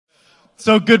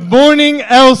So good morning,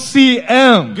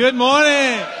 LCM. Good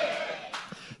morning.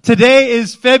 Today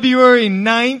is February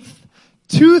 9th,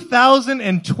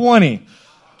 2020.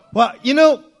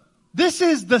 Well, this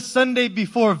is the Sunday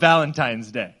before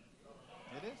Valentine's Day.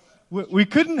 We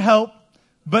couldn't help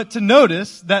but to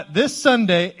notice that this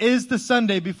Sunday is the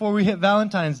Sunday before we hit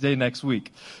Valentine's Day next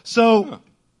week. So,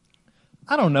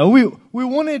 I don't know, we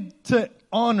wanted to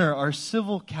honor our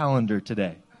civil calendar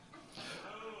today.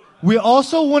 We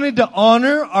also wanted to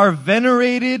honor our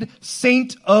venerated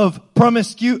saint of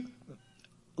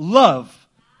love.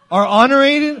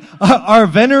 Our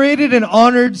venerated and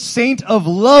honored saint of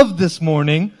love this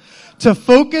morning to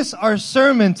focus our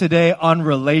sermon today on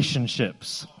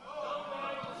relationships.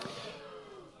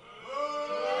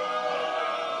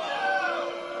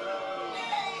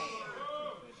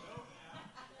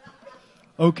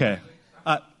 Okay.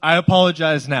 I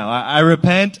apologize now. I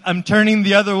repent. I'm turning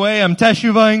the other way. I'm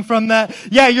teshuvahing from that.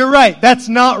 Yeah, you're right. That's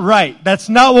not right. That's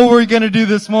not what we're going to do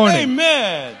this morning.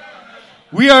 Amen.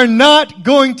 We are not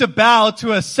going to bow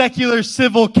to a secular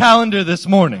civil calendar this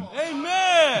morning.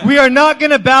 Amen. We are not going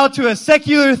to bow to a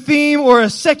secular theme or a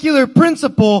secular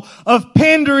principle of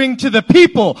pandering to the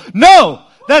people. No,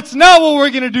 that's not what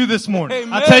we're going to do this morning.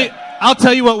 Amen. I'll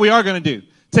tell you what we are going to do.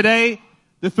 Today,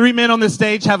 the three men on this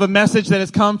stage have a message that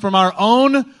has come from our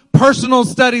own personal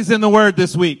studies in the Word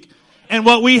this week. And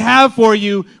what we have for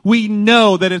you, we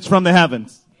know that it's from the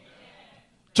heavens.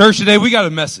 Church, today we got a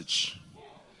message.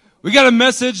 We got a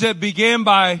message that began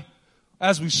by,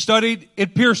 as we studied,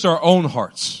 it pierced our own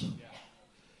hearts.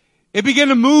 It began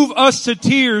to move us to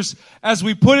tears as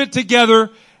we put it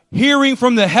together, hearing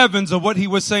from the heavens of what he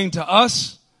was saying to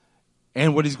us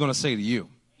and what he's going to say to you.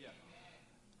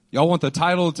 Y'all want the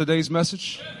title of today's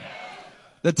message?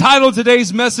 The title of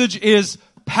today's message is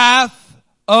Path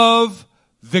of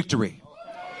Victory.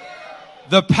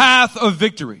 The Path of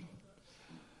Victory.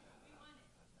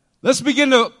 Let's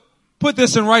begin to put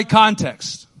this in right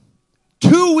context.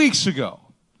 2 weeks ago,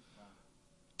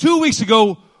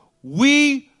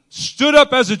 we stood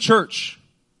up as a church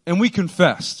and we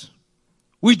confessed.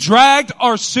 We dragged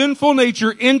our sinful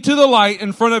nature into the light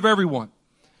in front of everyone.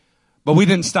 But we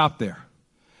didn't stop there.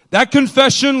 That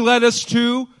confession led us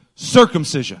to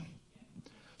circumcision,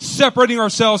 separating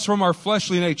ourselves from our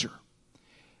fleshly nature.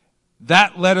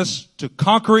 That led us to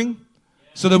conquering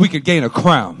so that we could gain a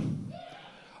crown.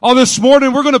 This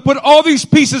morning, we're going to put all these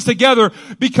pieces together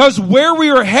because where we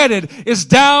are headed is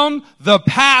down the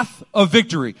path of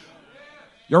victory.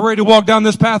 Y'all ready to walk down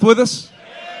this path with us?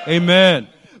 Amen.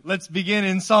 Let's begin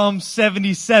in Psalm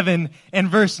 77 and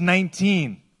verse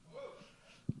 19.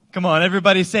 Come on,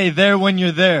 everybody say there when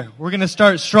you're there. We're going to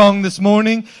start strong this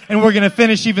morning and we're going to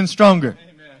finish even stronger.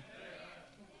 Amen.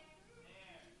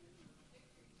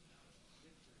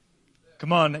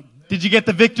 Come on. Did you get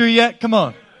the victory yet? Come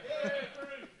on.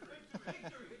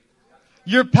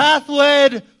 Your path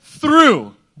led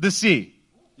through the sea.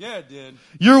 Yeah, it did.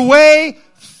 Your way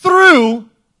through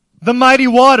the mighty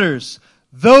waters,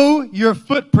 though your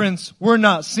footprints were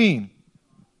not seen.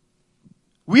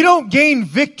 We don't gain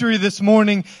victory this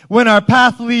morning when our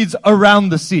path leads around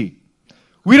the sea.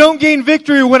 We don't gain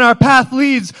victory when our path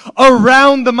leads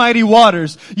around the mighty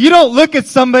waters. You don't look at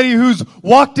somebody who's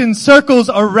walked in circles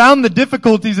around the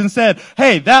difficulties and said,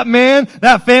 hey, that man,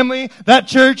 that family, that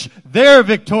church, they're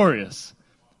victorious.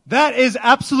 That is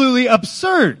absolutely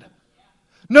absurd.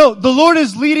 No, the Lord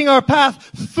is leading our path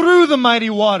through the mighty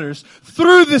waters,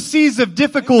 through the seas of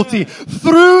difficulty,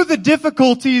 through the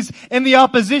difficulties and the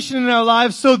opposition in our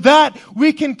lives so that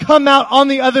we can come out on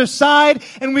the other side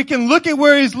and we can look at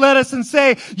where He's led us and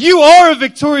say, you are a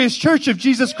victorious church of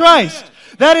Jesus Christ.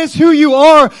 That is who you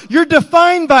are. You're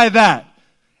defined by that.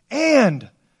 And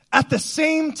at the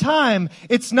same time,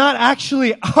 it's not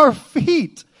actually our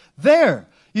feet there.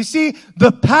 You see,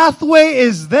 the pathway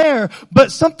is there,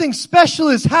 but something special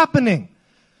is happening.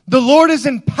 The Lord is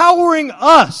empowering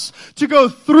us to go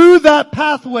through that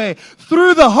pathway,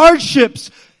 through the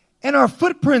hardships, and our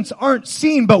footprints aren't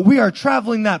seen, but we are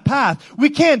traveling that path. We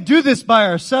can't do this by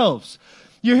ourselves.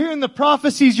 You're hearing the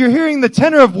prophecies, you're hearing the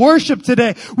tenor of worship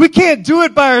today. We can't do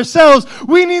it by ourselves.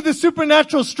 We need the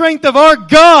supernatural strength of our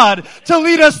God to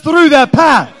lead us through that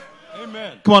path.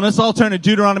 Amen. Come on, let's all turn to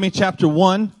Deuteronomy chapter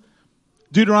 1.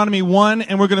 Deuteronomy 1,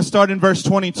 and we're going to start in verse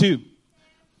 22.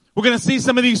 We're going to see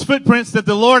some of these footprints that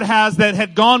the Lord has that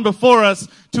had gone before us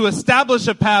to establish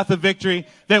a path of victory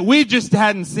that we just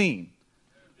hadn't seen.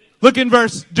 Look in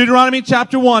Deuteronomy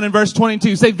chapter 1 and verse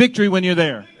 22. Say victory when you're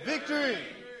there. Victory.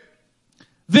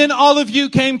 Then all of you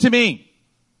came to me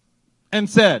and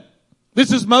said,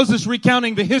 this is Moses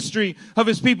recounting the history of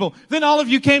his people. Then all of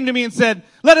you came to me and said,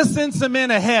 let us send some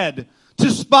men ahead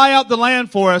to spy out the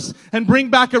land for us and bring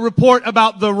back a report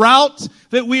about the route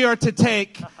that we are to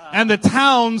take and the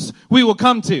towns we will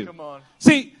come to. Come on.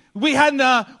 See, we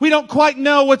don't quite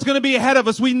know what's going to be ahead of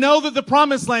us. We know that the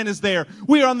promised land is there.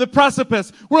 We are on the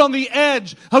precipice. We're on the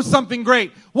edge of something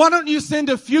great. Why don't you send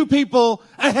a few people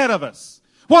ahead of us?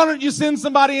 Why don't you send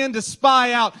somebody in to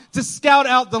spy out, to scout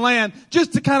out the land,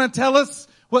 just to kind of tell us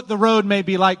what the road may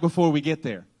be like before we get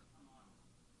there?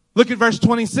 Look at verse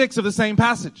 26 of the same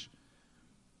passage.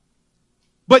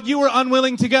 But you were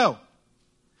unwilling to go.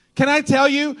 Can I tell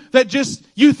you that just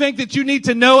you think that you need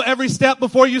to know every step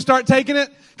before you start taking it?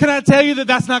 Can I tell you that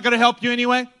that's not going to help you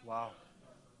anyway? Wow.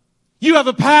 You have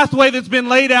a pathway that's been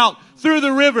laid out through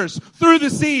the rivers, through the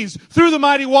seas, through the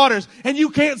mighty waters, and you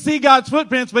can't see God's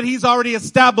footprints, but He's already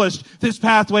established this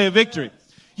pathway of victory.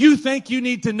 You think you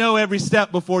need to know every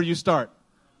step before you start.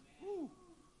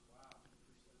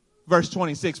 Verse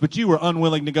 26, but you were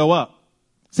unwilling to go up.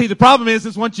 See, the problem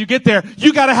is once you get there,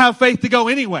 you got to have faith to go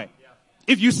anyway.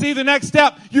 If you see the next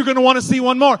step, you're going to want to see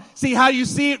one more. See, how you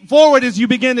see it forward is you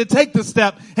begin to take the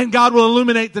step, and God will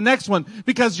illuminate the next one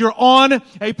because you're on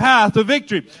a path of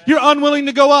victory. You're unwilling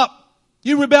to go up.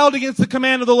 You rebelled against the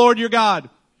command of the Lord your God.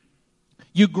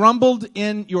 You grumbled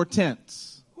in your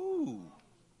tents. Ooh.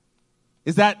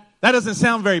 That doesn't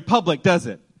sound very public, does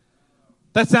it?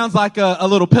 That sounds like a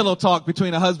little pillow talk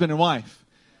between a husband and wife.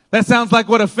 That sounds like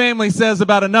what a family says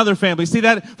about another family. See,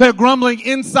 that they're grumbling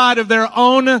inside of their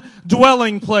own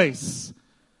dwelling place.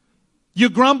 You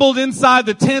grumbled inside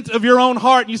the tent of your own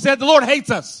heart, and you said, the Lord hates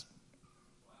us.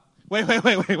 Wait.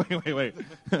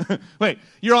 Wait.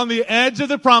 You're on the edge of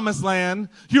the promised land.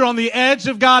 You're on the edge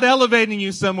of God elevating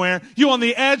you somewhere. You're on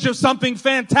the edge of something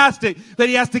fantastic that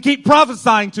He has to keep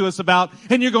prophesying to us about.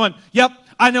 And you're going, yep,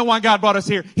 I know why God brought us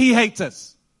here. He hates us.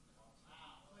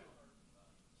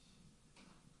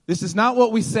 This is not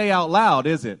what we say out loud,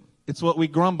 is it? It's what we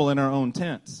grumble in our own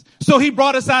tents. So He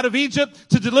brought us out of Egypt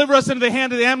to deliver us into the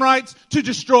hand of the Amorites to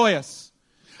destroy us.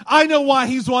 I know why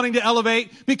He's wanting to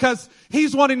elevate, because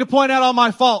He's wanting to point out all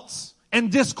my faults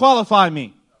and disqualify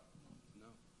me.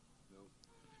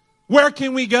 Where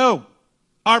can we go?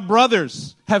 Our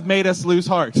brothers have made us lose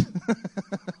heart.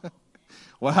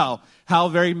 Wow, how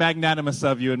very magnanimous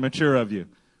of you and mature of you.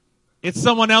 It's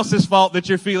someone else's fault that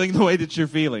you're feeling the way that you're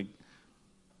feeling.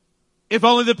 If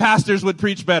only the pastors would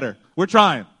preach better. We're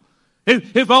trying.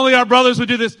 If only our brothers would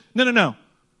do this. No.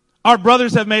 Our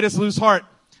brothers have made us lose heart.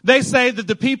 They say that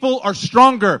the people are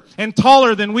stronger and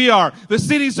taller than we are. The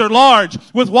cities are large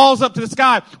with walls up to the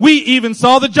sky. We even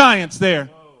saw the giants there.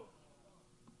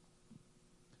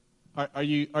 Are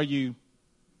you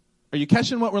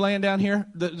catching what we're laying down here?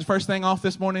 The first thing off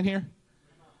this morning here?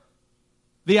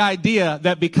 The idea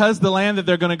that because the land that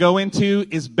they're going to go into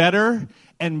is better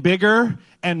and bigger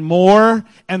and more,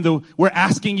 and we're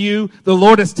asking you, the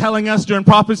Lord is telling us during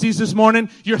prophecies this morning,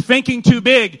 you're thinking too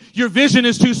big. Your vision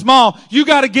is too small. You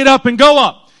got to get up and go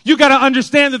up. You got to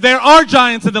understand that there are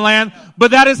giants in the land,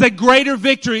 but that is a greater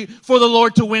victory for the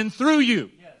Lord to win through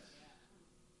you.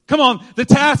 Come on, the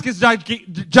task is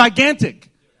gigantic.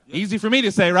 Easy for me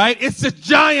to say, right? It's a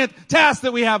giant task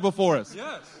that we have before us.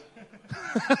 Yes.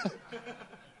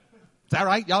 Is that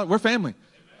right? Y'all, we're family.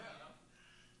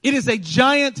 It is a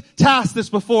giant task that's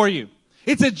before you.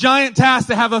 It's a giant task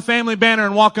to have a family banner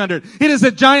and walk under it. It is a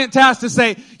giant task to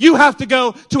say, you have to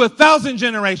go to 1,000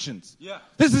 generations. Yeah.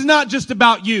 This is not just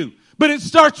about you, but it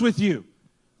starts with you.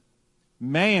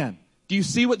 Man, do you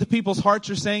see what the people's hearts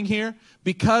are saying here?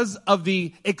 Because of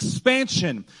the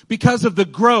expansion, because of the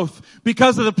growth,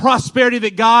 because of the prosperity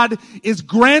that God is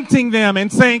granting them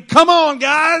and saying, come on,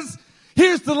 guys.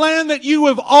 Here's the land that you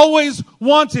have always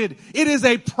wanted. It is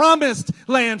a promised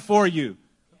land for you.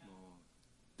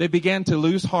 They began to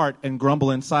lose heart and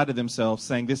grumble inside of themselves,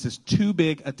 saying, this is too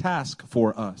big a task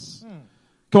for us.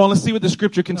 Come on, let's see what the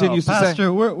scripture continues to say.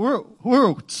 Pastor,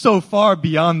 we're so far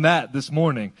beyond that this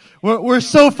morning. We're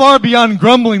so far beyond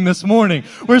grumbling this morning.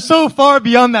 We're so far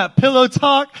beyond that pillow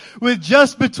talk with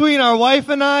just between our wife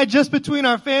and I, just between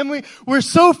our family. We're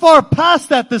so far past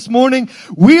that this morning.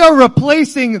 We are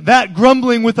replacing that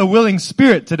grumbling with a willing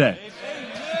spirit today.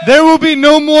 There will be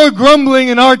no more grumbling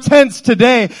in our tents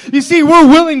today. You see, we're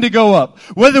willing to go up.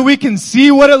 Whether we can see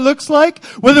what it looks like,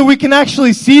 whether we can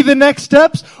actually see the next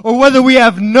steps, or whether we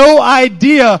have no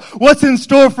idea what's in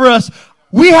store for us,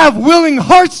 we have willing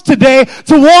hearts today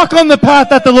to walk on the path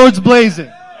that the Lord's blazing.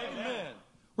 Amen.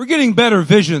 We're getting better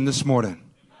vision this morning,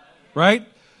 right?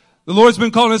 The Lord's been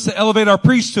calling us to elevate our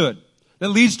priesthood that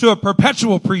leads to a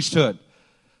perpetual priesthood.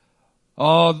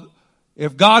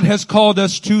 If God has called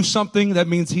us to something, that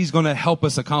means He's going to help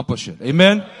us accomplish it.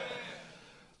 Amen?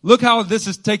 Look how this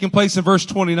is taking place in verse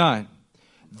 29.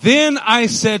 Then I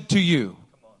said to you.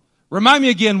 Remind me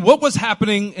again, what was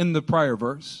happening in the prior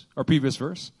verse, or previous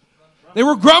verse? They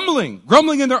were grumbling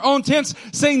in their own tents,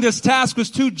 saying this task was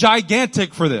too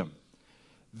gigantic for them.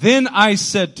 Then I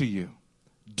said to you,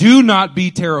 do not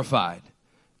be terrified.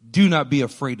 Do not be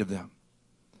afraid of them.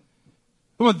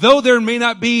 Though there may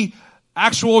not be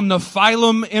actual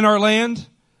Nephilim in our land,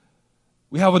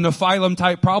 we have a Nephilim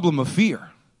type problem of fear.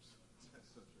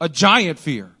 A giant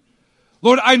fear.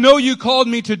 Lord, I know you called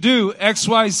me to do X,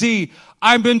 Y, Z.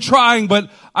 I've been trying,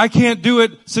 but I can't do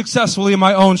it successfully in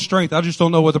my own strength. I just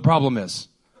don't know what the problem is.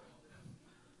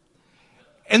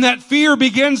 And that fear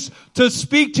begins to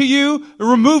speak to you,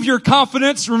 remove your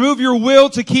confidence, remove your will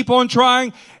to keep on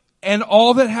trying. And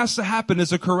all that has to happen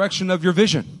is a correction of your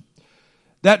vision.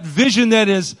 That vision that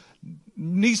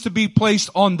needs to be placed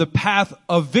on the path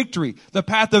of victory, the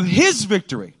path of His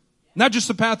victory, not just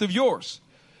the path of yours.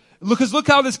 Look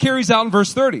how this carries out in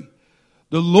verse 30.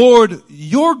 The Lord,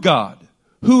 your God,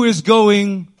 who is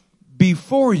going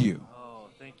before you. Oh,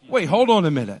 thank you. Wait, hold on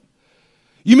a minute.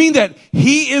 You mean that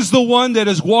He is the one that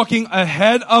is walking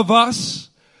ahead of us,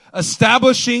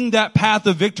 establishing that path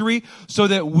of victory so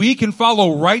that we can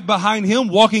follow right behind Him,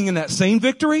 walking in that same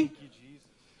victory?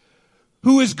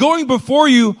 Who is going before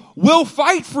you will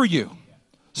fight for you.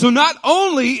 So not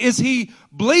only is He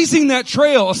blazing that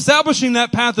trail, establishing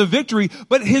that path of victory,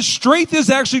 but His strength is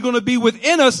actually going to be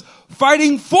within us,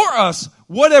 fighting for us,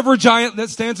 whatever giant that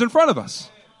stands in front of us.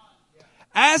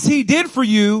 As He did for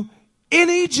you in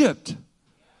Egypt.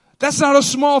 That's not a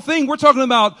small thing. We're talking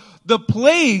about the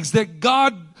plagues that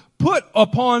God put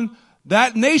upon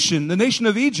that nation, the nation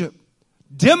of Egypt,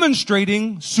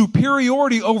 demonstrating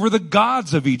superiority over the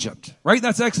gods of Egypt. Right?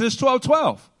 That's Exodus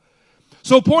 12:12.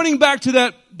 So pointing back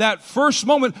to that first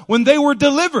moment when they were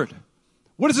delivered.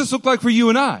 What does this look like for you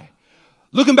and I?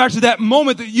 Looking back to that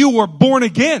moment that you were born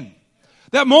again.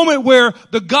 That moment where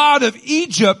the God of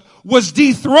Egypt was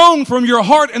dethroned from your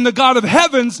heart and the God of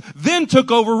heavens then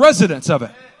took over residence of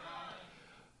it.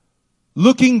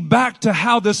 Looking back to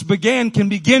how this began can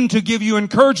begin to give you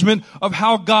encouragement of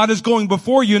how God is going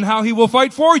before you and how He will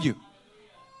fight for you.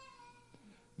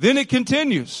 Then it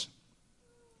continues.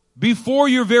 Before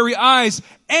your very eyes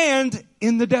and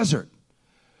in the desert.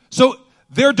 So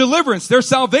their deliverance, their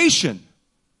salvation,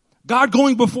 God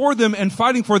going before them and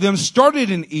fighting for them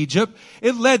started in Egypt.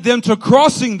 It led them to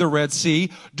crossing the Red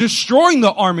Sea, destroying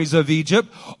the armies of Egypt,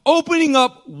 opening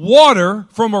up water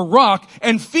from a rock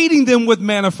and feeding them with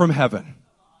manna from heaven.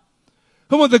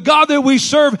 Come on, the God that we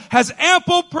serve has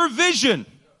ample provision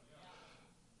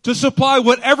to supply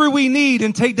whatever we need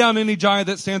and take down any giant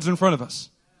that stands in front of us.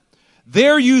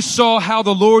 There you saw how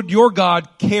the Lord your God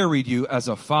carried you as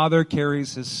a father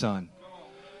carries his son.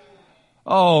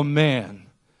 Oh man.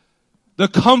 The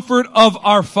comfort of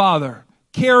our Father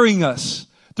carrying us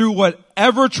through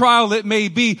whatever trial it may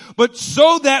be, but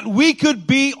so that we could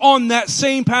be on that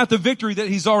same path of victory that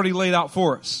He's already laid out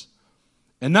for us.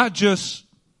 And not just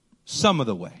some of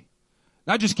the way.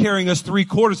 Not just carrying us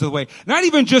 3/4 of the way. Not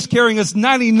even just carrying us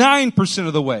 99%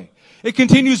 of the way. It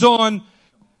continues on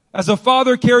as a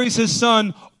father carries his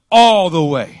son all the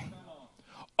way.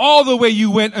 All the way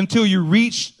you went until you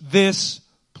reached this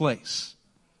place.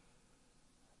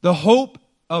 The hope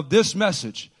of this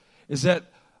message is that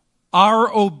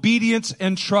our obedience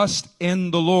and trust in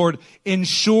the Lord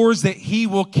ensures that He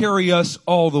will carry us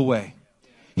all the way.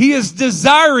 He is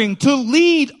desiring to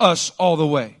lead us all the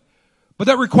way. But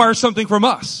that requires something from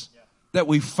us, that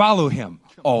we follow Him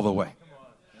all the way.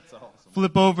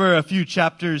 Flip over a few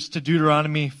chapters to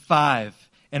Deuteronomy 5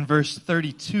 and verse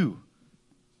 32.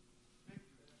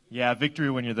 Yeah, victory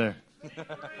when you're there.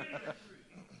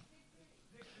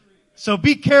 So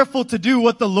be careful to do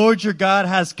what the Lord your God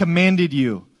has commanded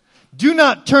you. Do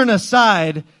not turn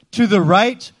aside to the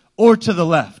right or to the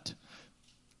left.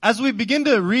 As we begin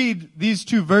to read these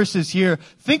two verses here,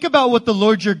 think about what the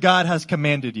Lord your God has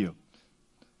commanded you.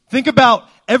 Think about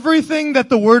everything that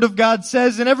the Word of God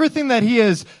says and everything that He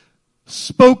has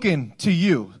spoken to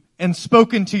you and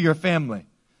spoken to your family.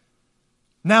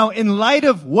 Now, in light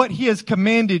of what He has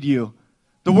commanded you,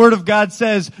 the Word of God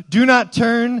says, do not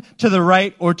turn to the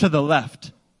right or to the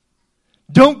left.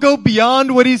 Don't go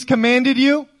beyond what He's commanded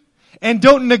you, and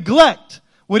don't neglect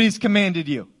what He's commanded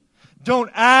you. Don't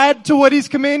add to what He's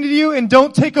commanded you, and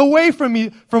don't take away from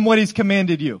what He's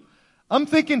commanded you. I'm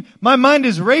thinking, my mind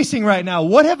is racing right now.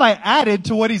 What have I added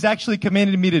to what He's actually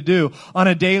commanded me to do on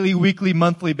a daily, weekly,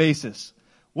 monthly basis?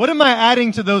 What am I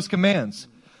adding to those commands?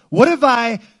 What have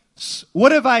I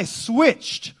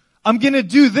switched? I'm going to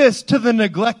do this to the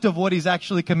neglect of what He's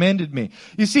actually commanded me.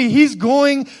 You see, He's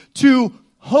going to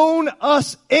hone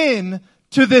us in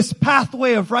to this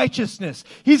pathway of righteousness.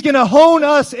 He's going to hone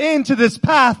us into this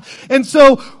path. And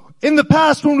so in the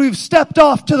past, when we've stepped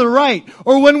off to the right,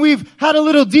 or when we've had a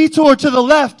little detour to the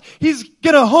left, He's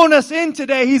gonna hone us in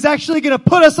today. He's actually gonna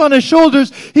put us on His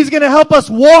shoulders. He's gonna help us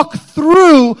walk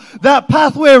through that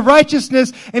pathway of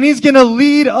righteousness, and He's gonna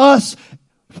lead us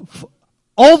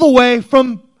all the way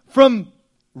from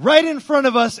right in front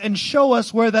of us and show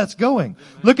us where that's going.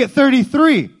 Look at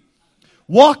 33.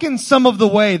 Walk in some of the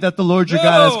way that the Lord your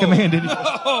God has commanded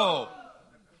you.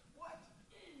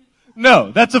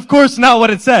 No, that's of course not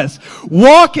what it says.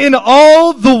 Walk in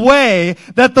all the way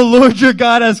that the Lord your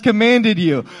God has commanded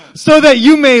you, so that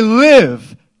you may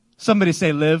live. Somebody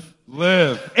say live.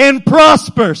 Live. And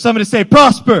prosper. Somebody say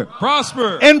prosper.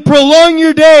 Prosper. And prolong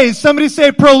your days. Somebody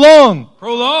say prolong.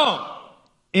 Prolong.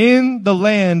 In the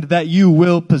land that you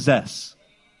will possess.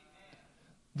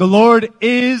 The Lord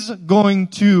is going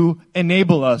to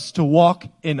enable us to walk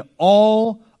in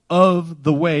all of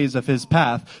the ways of His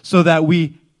path, so that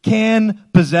we can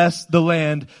possess the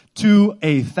land to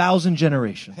 1,000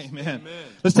 generations. Amen.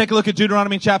 Let's take a look at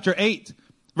Deuteronomy chapter 8,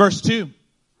 verse 2.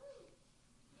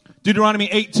 Deuteronomy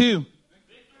 8:2.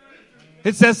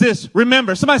 It says this,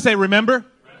 remember. Somebody say remember.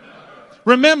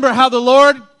 Remember how the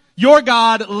Lord your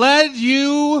God led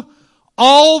you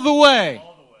all the way.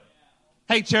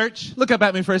 Hey church, look up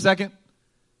at me for a second.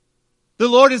 The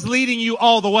Lord is leading you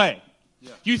all the way.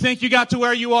 You think you got to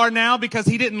where you are now because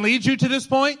He didn't lead you to this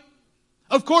point?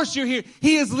 Of course you're here.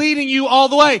 He is leading you all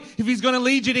the way. If He's going to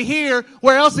lead you to here,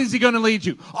 where else is He going to lead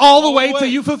you? All the way till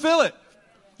you fulfill it.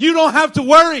 You don't have to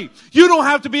worry. You don't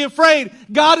have to be afraid.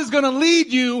 God is going to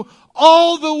lead you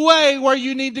all the way where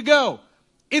you need to go.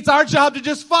 It's our job to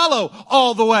just follow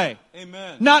all the way.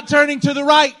 Amen. Not turning to the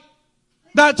right,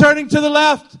 not turning to the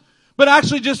left, but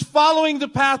actually just following the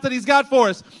path that He's got for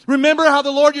us. Remember how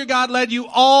the Lord your God led you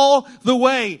all the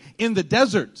way in the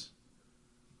desert.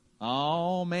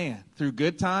 Oh man, through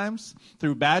good times,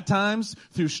 through bad times,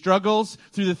 through struggles,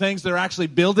 through the things that are actually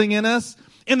building in us.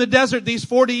 In the desert these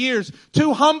 40 years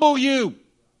to humble you.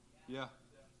 Yeah.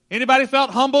 Anybody felt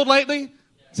humbled lately?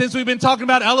 Since we've been talking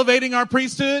about elevating our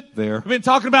priesthood. There. We've been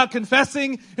talking about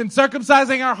confessing and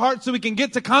circumcising our hearts so we can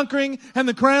get to conquering and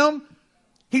the crown.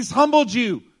 He's humbled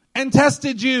you and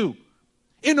tested you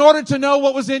in order to know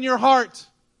what was in your heart.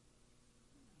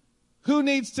 Who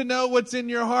needs to know what's in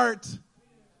your heart?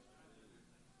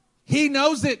 He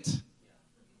knows it.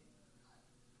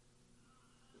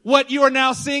 What you are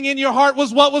now seeing in your heart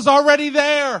was what was already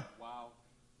there. Wow.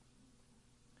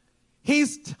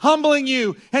 He's humbling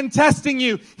you and testing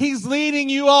you. He's leading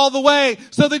you all the way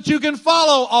so that you can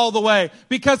follow all the way,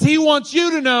 because He wants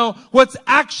you to know what's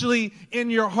actually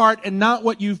in your heart and not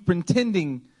what you've been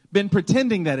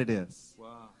pretending that it is.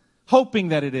 Wow. Hoping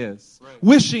that it is. Right.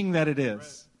 Wishing that it is.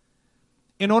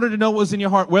 Right. In order to know what was in your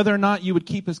heart, whether or not you would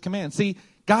keep His command. See,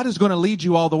 God is going to lead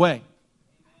you all the way.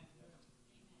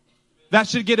 That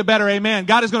should get a better amen.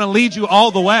 God is going to lead you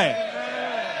all the way.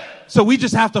 So we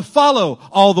just have to follow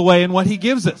all the way in what He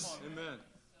gives us. Amen.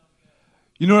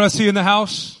 You know what I see in the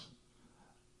house?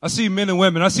 I see men and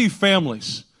women. I see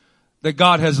families that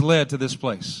God has led to this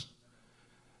place.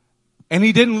 And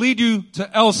He didn't lead you to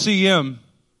LCM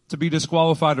to be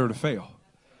disqualified or to fail.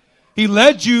 He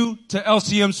led you to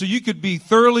LCM so you could be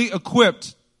thoroughly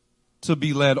equipped to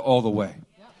be led all the way,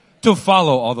 to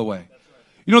follow all the way.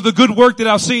 You know, the good work that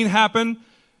I've seen happen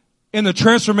in the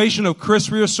transformation of Chris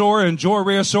Riosora and Joy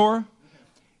Riosora,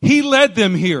 He led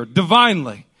them here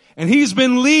divinely. And He's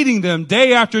been leading them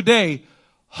day after day,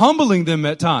 humbling them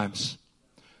at times.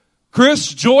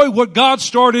 Chris, Joy, what God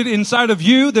started inside of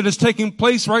you that is taking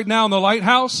place right now in the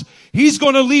lighthouse, He's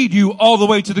going to lead you all the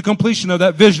way to the completion of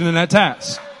that vision and that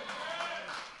task.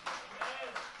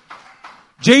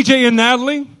 JJ and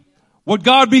Natalie, what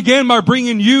God began by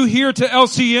bringing you here to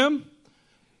LCM,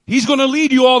 He's going to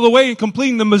lead you all the way in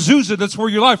completing the mezuzah that's for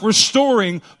your life,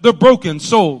 restoring the broken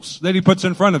souls that He puts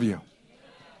in front of you.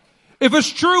 If it's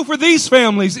true for these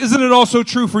families, isn't it also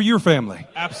true for your family?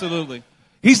 Absolutely.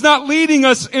 He's not leading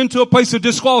us into a place of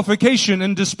disqualification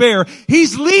and despair.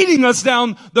 He's leading us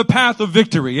down the path of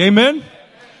victory. Amen?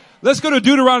 Let's go to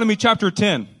Deuteronomy chapter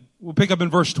 10. We'll pick up in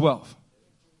verse 12.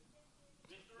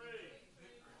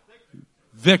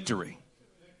 Victory.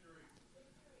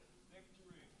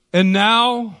 And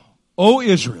now, O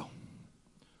Israel,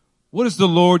 what does the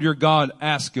Lord your God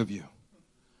ask of you?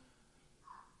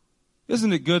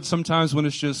 Isn't it good sometimes when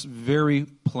it's just very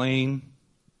plain,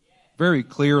 very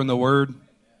clear in the word?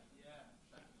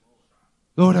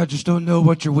 Lord, I just don't know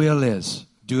what your will is.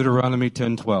 Deuteronomy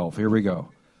 10:12. Here we go.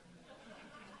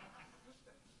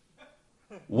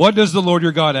 What does the Lord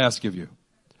your God ask of you?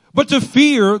 But to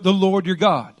fear the Lord your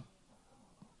God,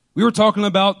 We were talking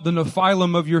about the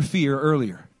Nephilim of your fear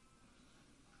earlier.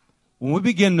 When we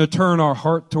begin to turn our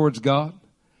heart towards God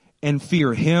and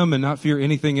fear Him and not fear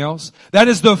anything else, that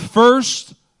is the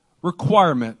first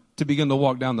requirement to begin to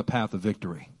walk down the path of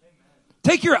victory.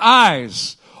 Take your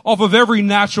eyes off of every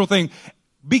natural thing.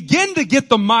 Begin to get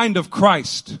the mind of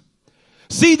Christ.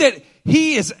 See that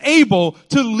He is able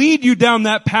to lead you down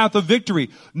that path of victory.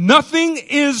 Nothing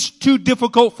is too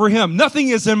difficult for Him. Nothing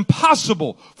is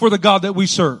impossible for the God that we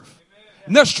serve.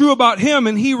 And that's true about Him,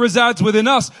 and He resides within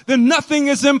us. Then nothing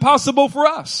is impossible for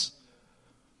us.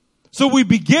 So we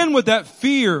begin with that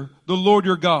fear, the Lord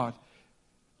your God,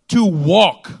 to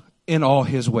walk in all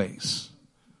His ways.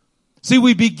 See,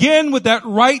 we begin with that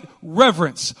right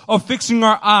reverence of fixing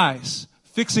our eyes,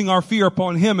 fixing our fear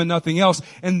upon Him and nothing else.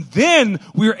 And then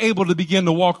we're able to begin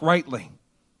to walk rightly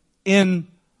in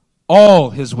all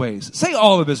His ways. Say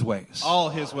all of His ways. All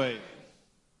His ways.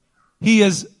 He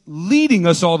is leading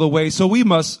us all the way, so we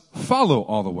must follow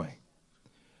all the way.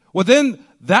 Well, then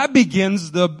that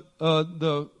begins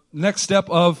the next step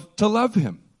of to love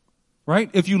Him, right?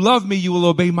 If you love me, you will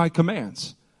obey my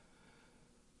commands.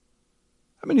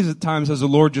 How many times has the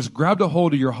Lord just grabbed a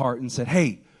hold of your heart and said,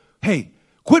 hey,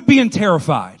 quit being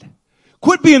terrified.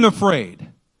 Quit being afraid.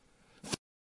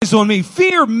 Focus on me.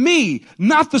 Fear me,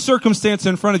 not the circumstance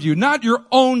in front of you, not your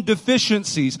own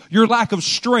deficiencies, your lack of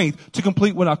strength to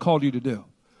complete what I called you to do.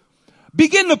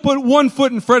 Begin to put one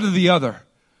foot in front of the other.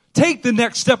 Take the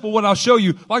next step of what I'll show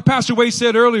you. Like Pastor Wade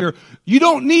said earlier, you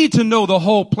don't need to know the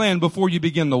whole plan before you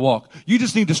begin to walk. You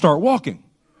just need to start walking.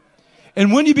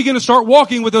 And when you begin to start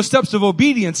walking with those steps of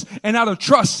obedience and out of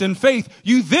trust and faith,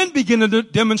 you then begin to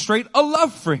demonstrate a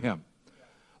love for Him.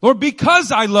 Lord, because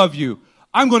I love you,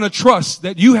 I'm going to trust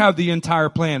that you have the entire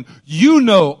plan. You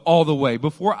know all the way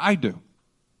before I do.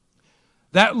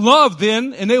 That love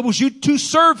then enables you to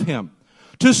serve Him,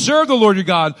 to serve the Lord your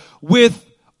God with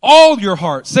all your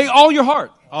heart. Say all your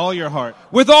heart. All your heart.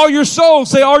 With all your soul.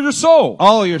 Say all your soul.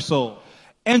 All your soul.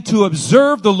 And to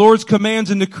observe the Lord's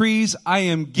commands and decrees I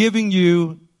am giving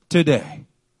you today.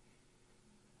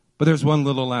 But there's one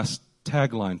little last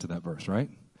tagline to that verse, right?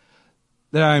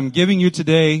 That I am giving you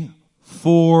today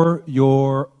for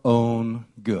your own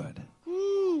good.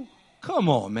 Ooh, come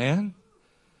on, man.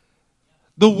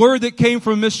 The word that came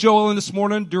from Miss Joel this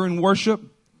morning during worship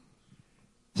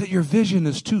is that your vision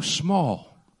is too small.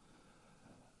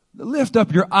 Lift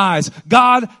up your eyes.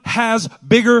 God has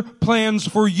bigger plans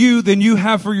for you than you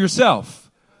have for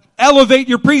yourself. Elevate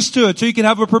your priesthood so you can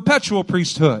have a perpetual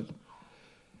priesthood.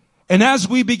 And as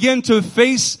we begin to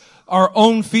face our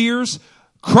own fears,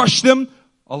 crush them,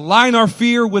 align our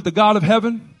fear with the God of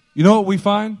heaven, you know what we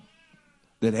find?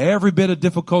 That every bit of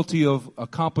difficulty of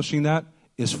accomplishing that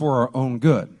is for our own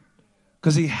good.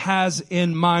 Because He has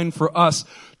in mind for us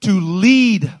to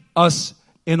lead us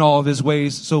in all of His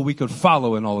ways so we could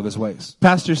follow in all of His ways.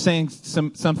 Pastor's saying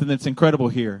something that's incredible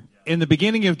here. In the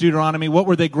beginning of Deuteronomy, what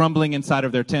were they grumbling inside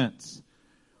of their tents?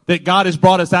 That God has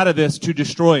brought us out of this to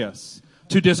destroy us,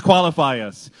 to disqualify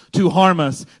us, to harm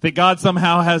us. That God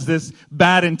somehow has this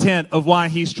bad intent of why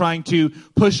He's trying to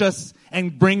push us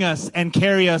and bring us and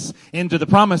carry us into the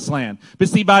promised land. But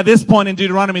see, by this point in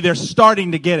Deuteronomy, they're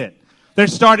starting to get it. They're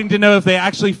starting to know if they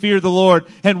actually fear the Lord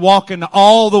and walk in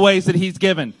all the ways that He's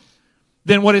given,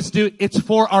 then what it's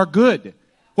for our good.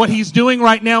 What He's doing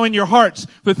right now in your hearts,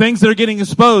 the things that are getting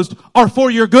exposed, are for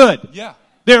your good. Yeah.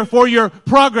 They're for your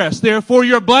progress. They're for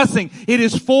your blessing. It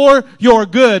is for your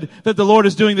good that the Lord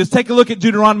is doing this. Take a look at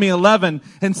Deuteronomy 11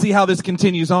 and see how this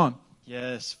continues on.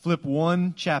 Yes, flip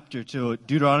one chapter to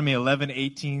Deuteronomy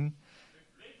 11:18.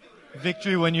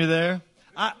 Victory when you're there.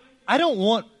 I don't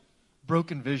want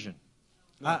broken vision.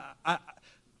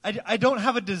 I don't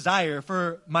have a desire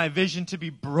for my vision to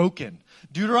be broken.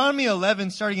 Deuteronomy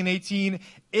 11, starting in 18,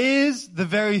 is the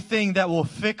very thing that will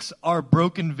fix our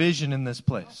broken vision in this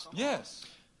place. Yes.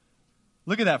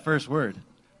 Look at that first word.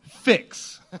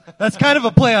 Fix. That's kind of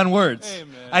a play on words.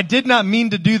 Amen. I did not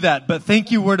mean to do that, but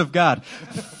thank you, Word of God.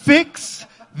 Fix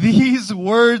these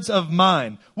words of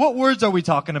mine. What words are we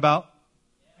talking about?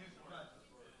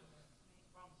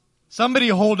 Somebody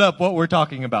hold up what we're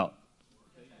talking about.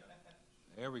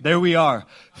 There we are.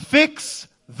 Fix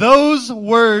those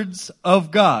words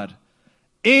of God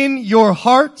in your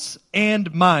hearts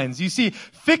and minds. You see,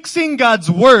 fixing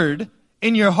God's word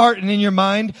in your heart and in your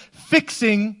mind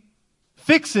fixes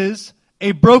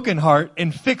a broken heart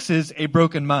and fixes a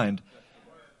broken mind.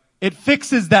 It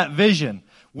fixes that vision.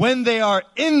 When they are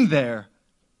in there,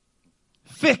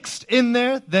 fixed in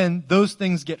there, then those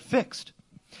things get fixed.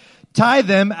 Tie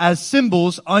them as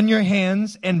symbols on your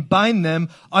hands and bind them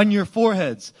on your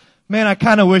foreheads. Man, I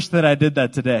kind of wish that I did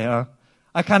that today, huh?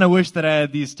 I kind of wish that I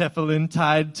had these tefillin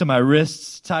tied to my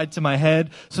wrists, tied to my head,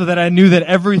 so that I knew that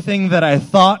everything that I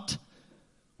thought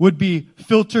would be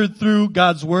filtered through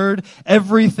God's word.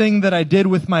 Everything that I did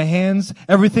with my hands,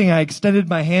 everything I extended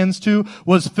my hands to,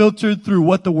 was filtered through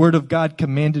what the word of God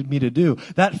commanded me to do.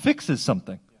 That fixes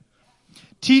something.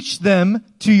 Teach them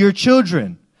to your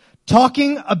children,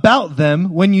 talking about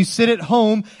them when you sit at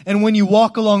home and when you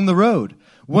walk along the road,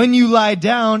 when you lie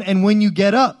down and when you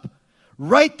get up.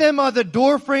 Write them on the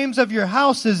door frames of your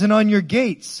houses and on your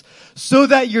gates, so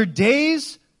that your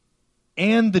days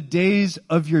and the days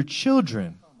of your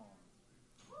children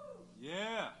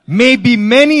may be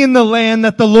many in the land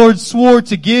that the Lord swore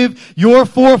to give your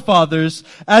forefathers,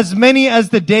 as many as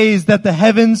the days that the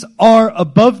heavens are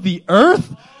above the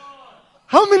earth.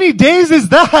 How many days is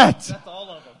that? That's all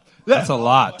of them. That's a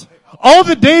lot. All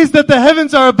the days that the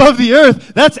heavens are above the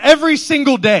earth, that's every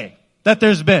single day that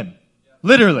there's been.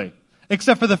 Literally.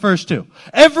 Except for the first two.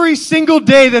 Every single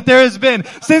day that there has been,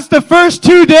 since the first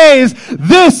 2 days,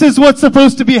 this is what's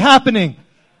supposed to be happening.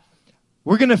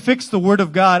 We're going to fix the Word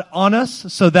of God on us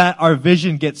so that our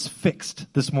vision gets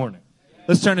fixed this morning.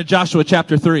 Let's turn to Joshua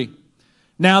chapter 3.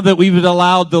 Now that we've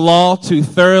allowed the law to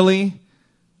thoroughly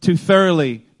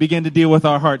begin to deal with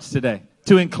our hearts today.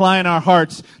 To incline our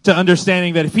hearts to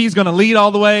understanding that if He's going to lead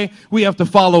all the way, we have to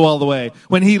follow all the way.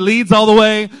 When He leads all the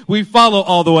way, we follow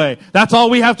all the way. That's all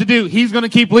we have to do. He's going to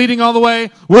keep leading all the way.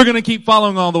 We're going to keep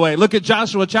following all the way. Look at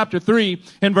Joshua chapter 3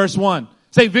 and verse 1.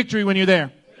 Say victory when you're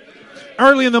there.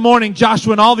 Early in the morning,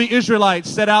 Joshua and all the Israelites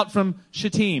set out from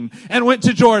Shittim and went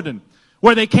to Jordan,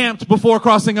 where they camped before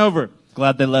crossing over.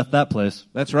 Glad they left that place.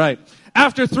 That's right.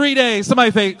 After 3 days,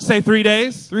 somebody say 3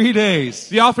 days. 3 days.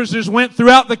 The officers went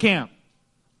throughout the camp,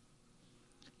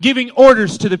 giving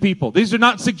orders to the people. These are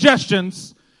not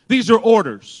suggestions. These are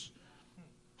orders.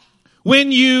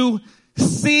 When you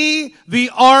see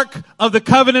the ark of the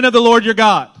covenant of the Lord your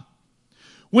God,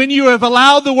 when you have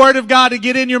allowed the word of God to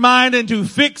get in your mind and to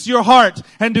fix your heart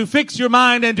and to fix your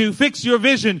mind and to fix your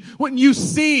vision, when you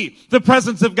see the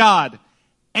presence of God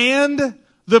and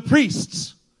the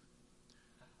priests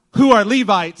who are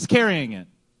Levites carrying it.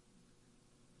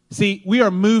 See, we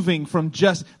are moving from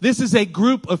this is a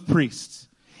group of priests.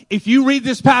 If you read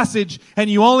this passage and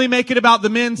you only make it about the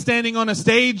men standing on a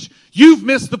stage, you've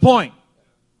missed the point.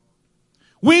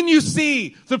 When you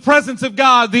see the presence of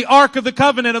God, the Ark of the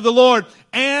Covenant of the Lord,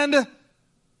 and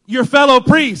your fellow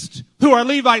priests who are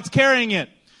Levites carrying it,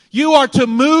 you are to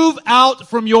move out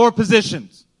from your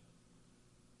positions.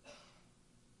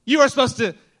 You are supposed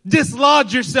to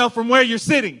dislodge yourself from where you're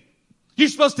sitting. You're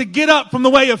supposed to get up from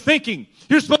the way of thinking.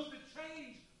 You're supposed to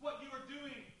change what you are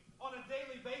doing on a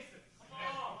daily basis.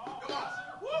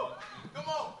 Come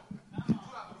on.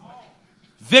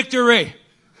 Victory.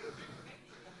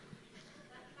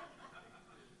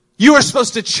 You are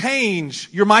supposed to change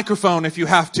your microphone if you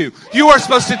have to. You are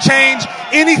supposed to change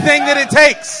anything that it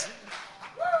takes.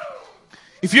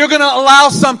 If you're going to allow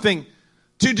something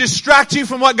to distract you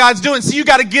from what God's doing, so you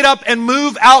got to get up and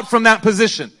move out from that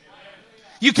position.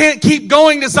 You can't keep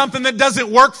going to something that doesn't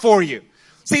work for you.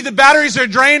 See, the batteries are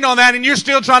drained on that and you're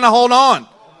still trying to hold on.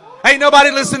 Ain't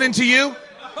nobody listening to you.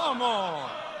 Come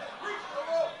on.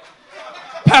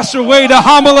 Pastor Wade, a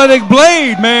homiletic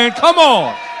blade, man. Come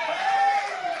on.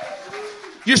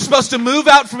 You're supposed to move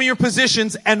out from your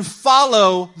positions and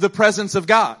follow the presence of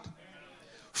God.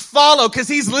 Follow, because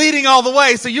He's leading all the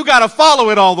way, so you got to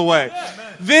follow it all the way.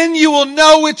 Then you will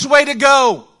know which way to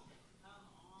go.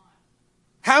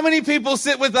 How many people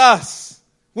sit with us,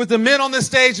 with the men on the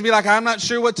stage, and be like, I'm not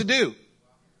sure what to do?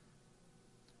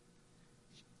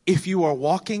 If you are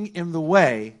walking in the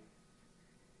way,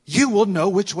 you will know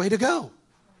which way to go.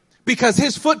 Because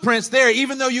His footprint's there,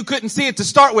 even though you couldn't see it to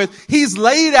start with. He's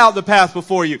laid out the path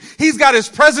before you. He's got His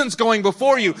presence going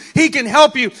before you. He can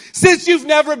help you since you've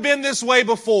never been this way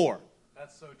before.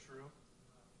 That's so true.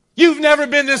 You've never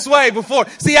been this way before.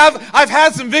 See, I've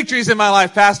had some victories in my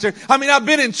life, Pastor. I mean, I've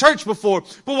been in church before.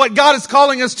 But what God is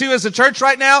calling us to as a church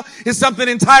right now is something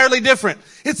entirely different.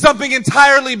 It's something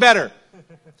entirely better.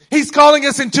 He's calling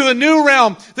us into a new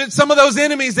realm, that some of those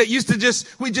enemies that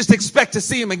we just expect to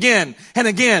see them again and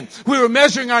again. We were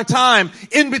measuring our time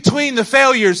in between the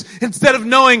failures instead of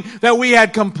knowing that we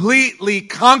had completely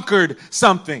conquered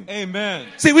something. Amen.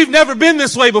 See, we've never been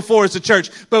this way before as a church,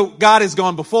 but God has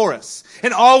gone before us.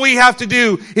 And all we have to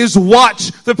do is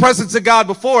watch the presence of God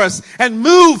before us and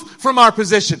move from our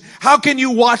position. How can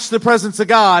you watch the presence of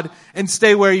God and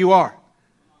stay where you are?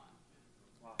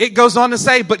 It goes on to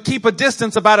say, but keep a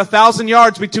distance about 1,000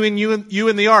 yards between you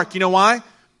and the ark. You know why?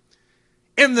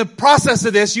 In the process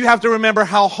of this, you have to remember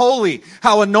how holy,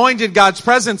 how anointed God's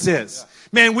presence is.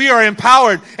 Man, we are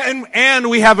empowered and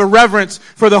we have a reverence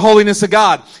for the holiness of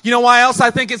God. You know why else I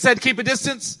think it said keep a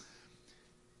distance?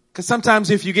 Because sometimes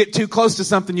if you get too close to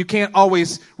something, you can't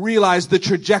always realize the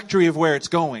trajectory of where it's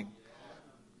going.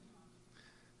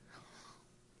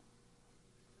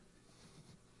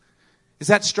 Is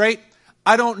that straight?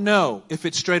 I don't know if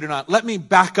it's straight or not. Let me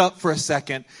back up for a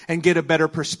second and get a better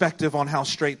perspective on how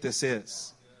straight this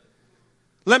is.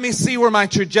 Let me see where my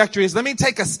trajectory is. Let me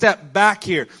take a step back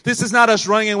here. This is not us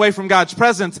running away from God's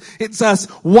presence. It's us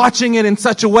watching it in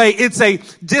such a way. It's a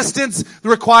distance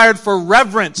required for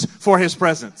reverence for His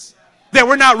presence. That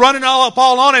we're not running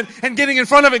all on it and getting in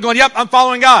front of it going, yep, I'm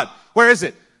following God. Where is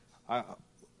it? I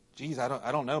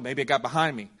don't know. Maybe it got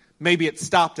behind me. Maybe it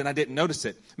stopped and I didn't notice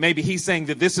it. Maybe He's saying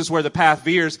that this is where the path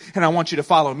veers and I want you to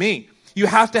follow me. You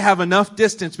have to have enough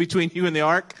distance between you and the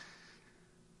ark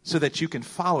so that you can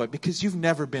follow it, because you've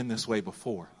never been this way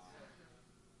before.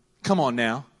 Come on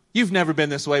now. You've never been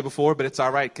this way before, but it's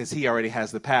all right because He already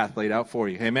has the path laid out for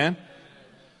you. Amen?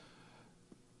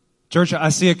 Church, I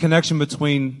see a connection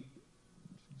between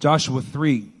Joshua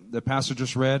 3, the pastor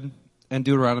just read, and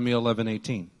Deuteronomy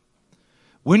 11:18.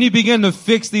 When you begin to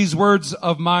fix these words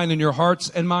of mine in your hearts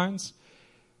and minds,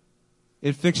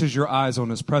 it fixes your eyes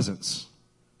on His presence.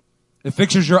 It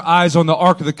fixes your eyes on the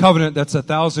Ark of the Covenant that's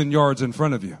 1,000 yards in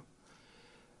front of you.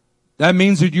 That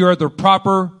means that you're at the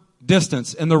proper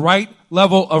distance and the right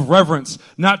level of reverence,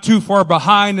 not too far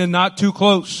behind and not too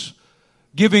close,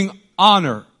 giving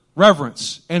honor,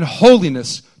 reverence, and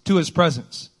holiness to His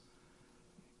presence.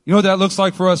 You know what that looks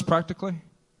like for us practically?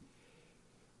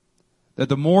 That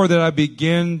the more that I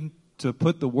begin to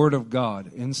put the Word of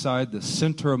God inside the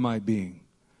center of my being,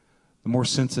 the more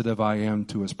sensitive I am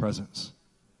to His presence.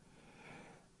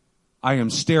 I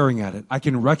am staring at it. I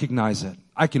can recognize it.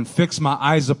 I can fix my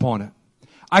eyes upon it.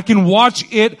 I can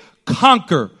watch it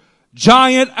conquer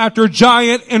giant after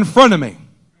giant in front of me.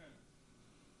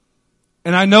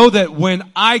 And I know that when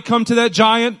I come to that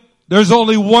giant, there's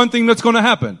only one thing that's going to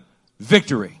happen.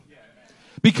 Victory.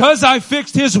 Because I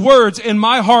fixed His words in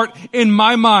my heart, in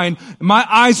my mind, my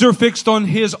eyes are fixed on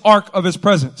His ark of His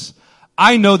presence.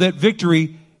 I know that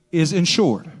victory is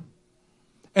ensured.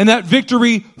 And that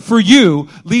victory for you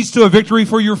leads to a victory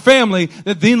for your family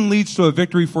that then leads to a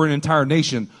victory for an entire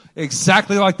nation.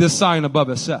 Exactly like this sign above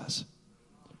us says.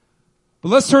 But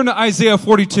let's turn to Isaiah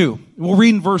 42. We'll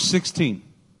read in verse 16.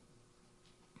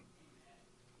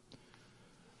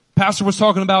 Pastor was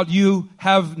talking about you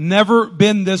have never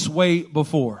been this way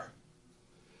before.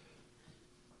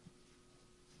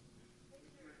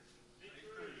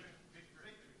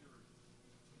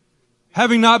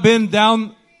 Having not been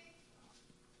down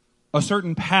a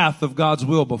certain path of God's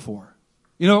will before.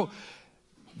 You know,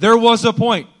 there was a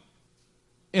point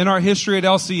in our history at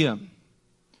LCM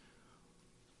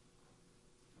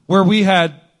where we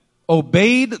had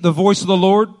obeyed the voice of the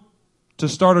Lord to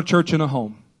start a church in a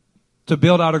home, to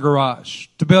build out a garage,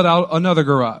 to build out another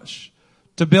garage,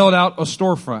 to build out a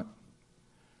storefront.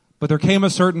 But there came a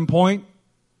certain point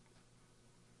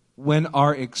when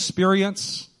our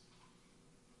experience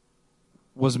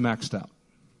was maxed out.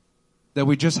 That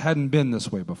we just hadn't been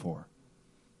this way before.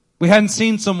 We hadn't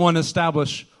seen someone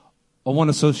establish a one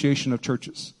association of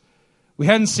churches. We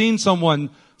hadn't seen someone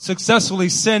successfully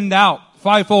send out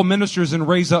fivefold ministers and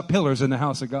raise up pillars in the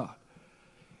house of God.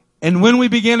 And when we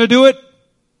began to do it,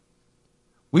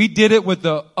 we did it with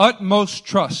the utmost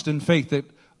trust and faith that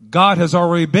God has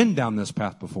already been down this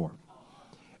path before.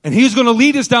 And He's going to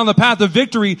lead us down the path of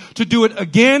victory to do it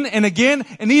again and again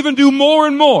and even do more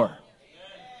and more.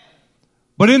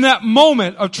 But in that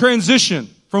moment of transition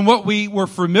from what we were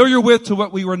familiar with to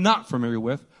what we were not familiar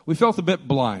with, we felt a bit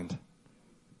blind.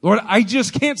 Lord, I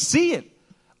just can't see it.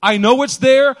 I know it's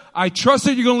there. I trust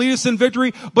that you're going to lead us in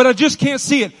victory, but I just can't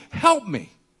see it. Help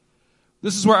me.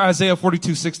 This is where Isaiah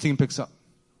 42:16 picks up.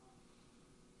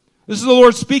 This is the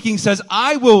Lord speaking. He says,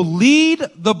 I will lead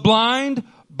the blind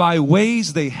by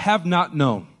ways they have not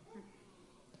known.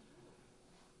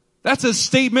 That's a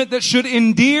statement that should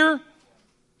endear.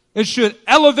 It should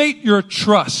elevate your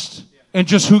trust in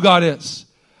just who God is.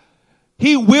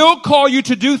 He will call you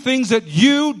to do things that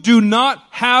you do not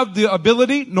have the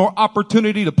ability nor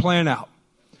opportunity to plan out.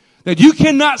 That you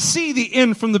cannot see the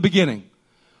end from the beginning.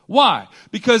 Why?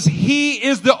 Because He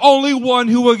is the only one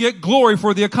who will get glory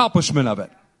for the accomplishment of it.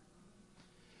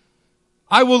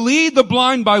 I will lead the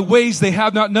blind by ways they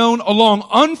have not known. Along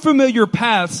unfamiliar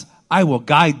paths, I will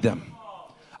guide them.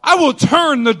 I will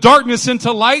turn the darkness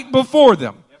into light before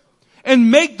them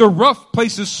and make the rough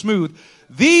places smooth.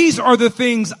 These are the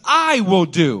things I will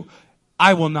do.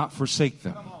 I will not forsake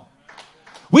them.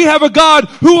 We have a God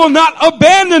who will not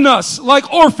abandon us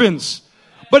like orphans,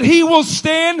 But he will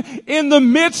stand in the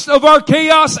midst of our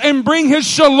chaos and bring his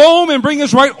shalom and bring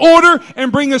his right order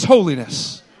and bring his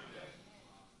holiness.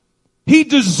 He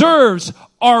deserves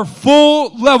our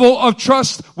full level of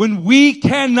trust when we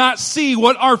cannot see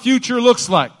what our future looks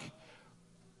like.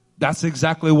 That's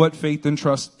exactly what faith and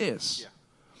trust is.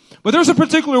 But there's a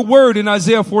particular word in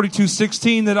Isaiah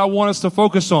 42:16 that I want us to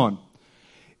focus on.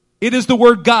 It is the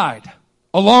word guide.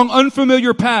 Along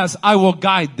unfamiliar paths, I will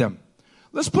guide them.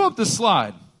 Let's pull up this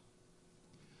slide.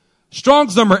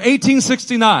 Strong's number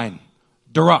 1869,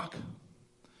 Darak.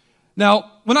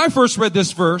 Now, when I first read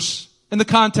this verse, in the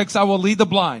context, I will lead the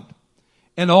blind,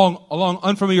 and along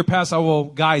unfamiliar paths, I will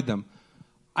guide them.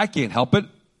 I can't help it.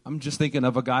 I'm just thinking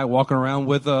of a guy walking around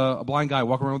with a blind guy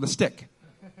walking around with a stick.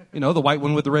 You know, the white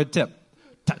one with the red tip.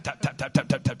 Tap, tap, tap, tap, tap,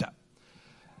 tap, tap, tap.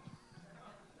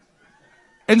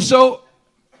 And so,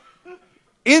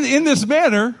 in this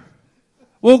manner,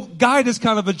 well, guide is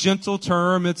kind of a gentle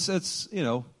term. It's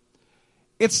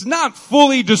not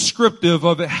fully descriptive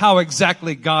of how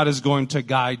exactly God is going to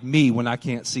guide me when I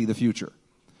can't see the future.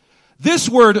 This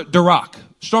word, darak,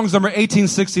 Strong's number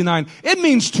 1869, it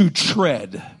means to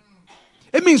tread.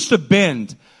 It means to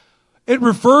bend. It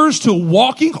refers to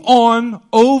walking on,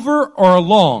 over, or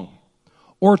along,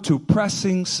 or to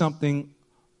pressing something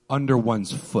under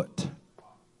one's foot.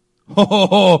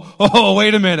 Oh,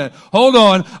 wait a minute. Hold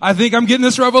on. I think I'm getting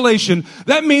this revelation.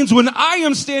 That means when I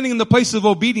am standing in the place of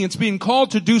obedience, being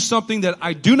called to do something that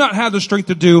I do not have the strength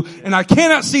to do, and I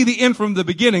cannot see the end from the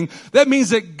beginning, that means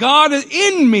that God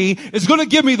in me is going to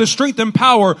give me the strength and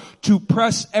power to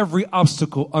press every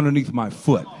obstacle underneath my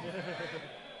foot.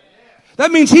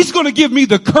 That means he's going to give me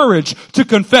the courage to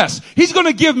confess. He's going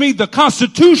to give me the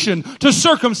constitution to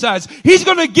circumcise. He's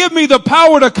going to give me the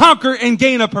power to conquer and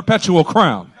gain a perpetual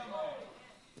crown.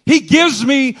 He gives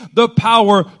me the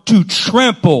power to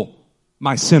trample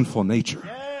my sinful nature.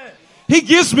 He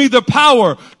gives me the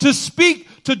power to speak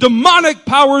to demonic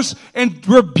powers and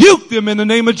rebuke them in the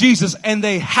name of Jesus, and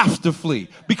they have to flee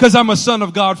because I'm a son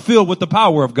of God filled with the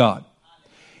power of God.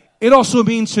 It also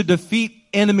means to defeat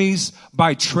enemies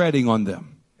by treading on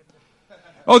them.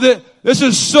 Oh, this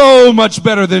is so much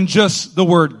better than just the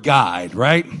word guide,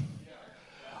 right?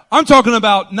 I'm talking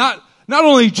about not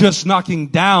only just knocking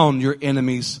down your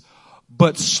enemies,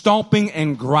 but stomping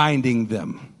and grinding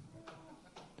them.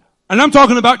 And I'm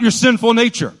talking about your sinful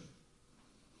nature.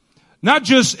 Not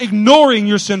just ignoring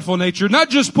your sinful nature, not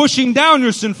just pushing down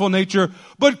your sinful nature,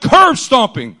 but curb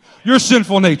stomping your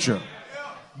sinful nature.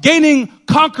 Gaining,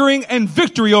 conquering, and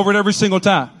victory over it every single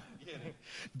time.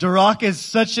 Darak is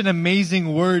such an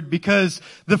amazing word because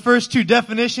the first two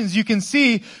definitions you can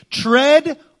see,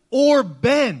 tread or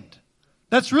bend.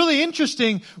 That's really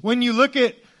interesting when you look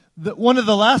at one of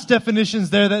the last definitions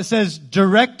there that says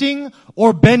directing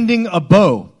or bending a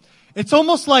bow. It's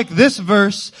almost like this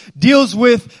verse deals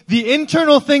with the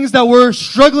internal things that we're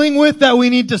struggling with that we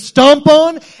need to stomp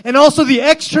on, and also the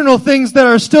external things that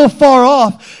are still far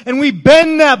off. And we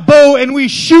bend that bow and we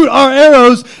shoot our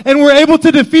arrows and we're able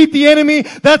to defeat the enemy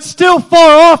that's still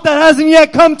far off, that hasn't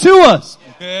yet come to us.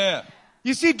 Yeah.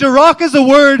 You see, darak is a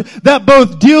word that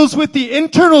both deals with the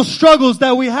internal struggles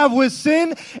that we have with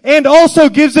sin and also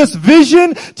gives us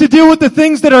vision to deal with the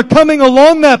things that are coming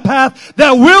along that path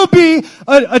that will be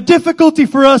a difficulty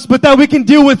for us, but that we can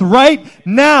deal with right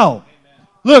now.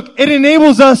 Look, it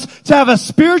enables us to have a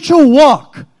spiritual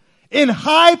walk in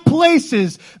high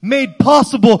places made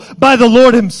possible by the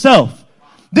Lord Himself.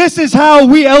 This is how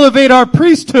we elevate our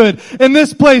priesthood in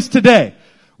this place today.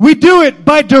 We do it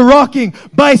by daraking,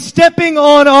 by stepping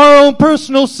on our own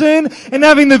personal sin and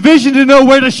having the vision to know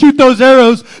where to shoot those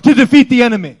arrows to defeat the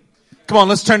enemy. Come on,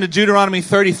 let's turn to Deuteronomy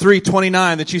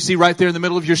 33:29 that you see right there in the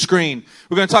middle of your screen.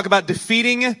 We're going to talk about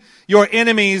defeating your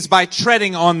enemies by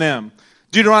treading on them.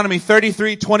 Deuteronomy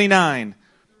 33:29.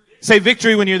 Say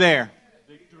victory when you're there.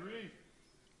 Victory.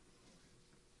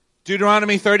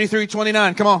 Deuteronomy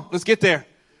 33:29. Come on, let's get there.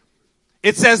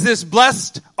 It says this,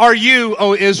 blessed are you,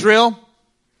 O Israel.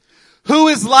 Who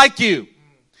is like you?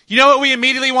 You know what we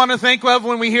immediately want to think of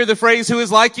when we hear the phrase, who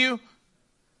is like you?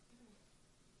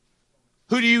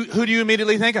 Who do you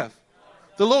immediately think of?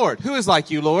 The Lord. Who is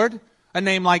like you, Lord? A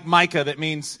name like Micah that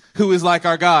means who is like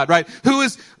our God, right?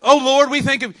 Oh Lord, we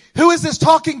think of, who is this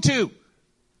talking to?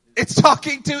 It's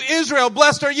talking to Israel.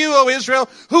 Blessed are you, O Israel.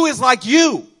 Who is like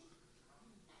you?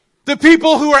 The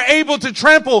people who are able to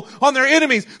trample on their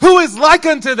enemies. Who is like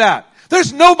unto that?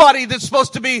 There's nobody that's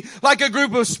supposed to be like a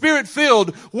group of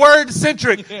spirit-filled,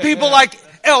 word-centric people like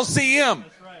LCM.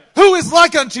 Right. Who is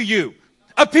like unto you?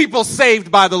 A people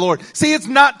saved by the Lord. See, it's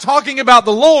not talking about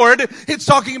the Lord. It's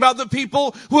talking about the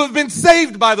people who have been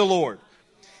saved by the Lord.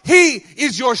 He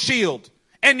is your shield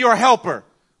and your helper.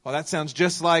 Well, that sounds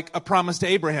just like a promise to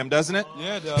Abraham, doesn't it?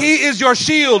 Yeah, it does. He is your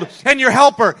shield and your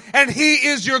helper, and He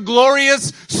is your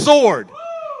glorious sword.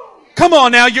 Come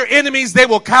on now, your enemies, they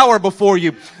will cower before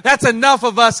you. That's enough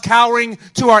of us cowering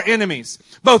to our enemies,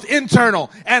 both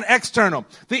internal and external.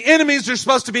 The enemies are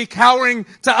supposed to be cowering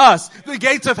to us. The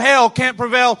gates of hell can't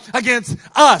prevail against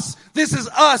us. This is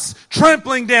us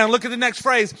trampling down. Look at the next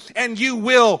phrase. And you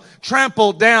will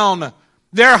trample down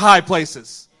their high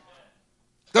places.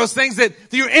 Those things that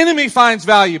your enemy finds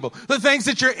valuable. The things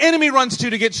that your enemy runs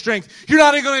to get strength. You're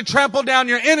not even going to trample down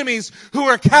your enemies who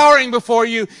are cowering before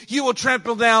you. You will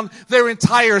trample down their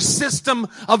entire system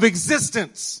of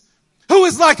existence. Who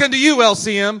is like unto you,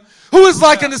 LCM? Who is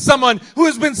like unto someone who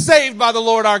has been saved by the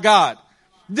Lord our God?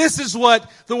 This is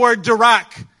what the word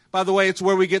Dirak, by the way, it's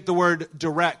where we get the word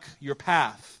direct, your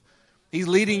path. He's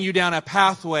leading you down a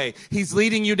pathway. He's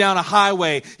leading you down a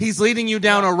highway. He's leading you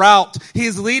down a route.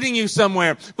 He's leading you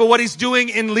somewhere. But what He's doing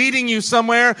in leading you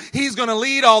somewhere, He's going to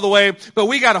lead all the way, but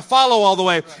we got to follow all the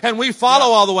way. And we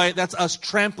follow all the way. That's us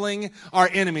trampling our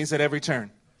enemies at every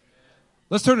turn.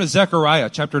 Let's turn to Zechariah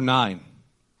chapter 9.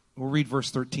 We'll read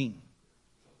verse 13.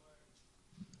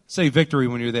 Say victory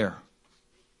when you're there.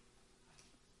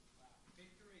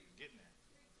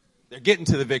 They're getting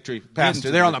to the victory,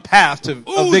 Pastor. They're on the path of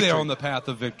victory. They're on the path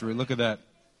of victory. Look at that.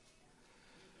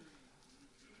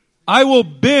 I will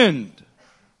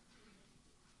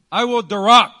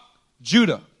Dirak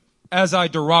Judah as I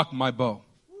Dirak my bow.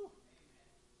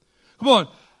 Come on.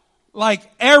 Like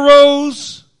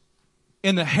arrows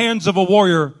in the hands of a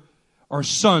warrior are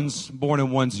sons born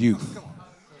in one's youth.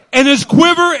 And his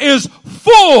quiver is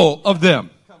full of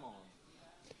them.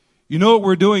 You know what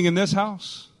we're doing in this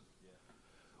house?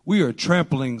 We are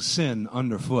trampling sin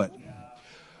underfoot.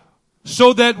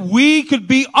 So that we could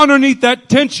be underneath that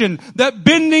tension, that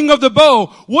bending of the bow.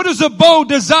 What is a bow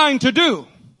designed to do?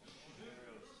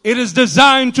 It is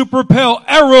designed to propel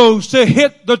arrows to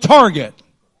hit the target.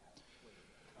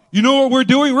 You know what we're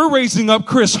doing? We're raising up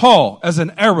Chris Hall as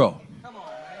an arrow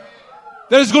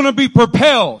that is going to be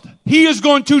propelled. He is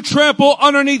going to trample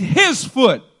underneath his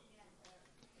foot.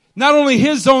 Not only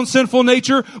his own sinful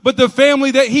nature, but the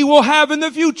family that he will have in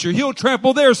the future. He'll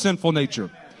trample their sinful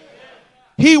nature.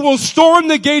 He will storm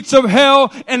the gates of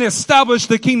hell and establish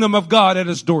the kingdom of God at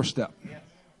his doorstep.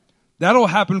 That'll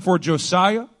happen for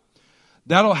Josiah.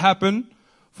 That'll happen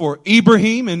for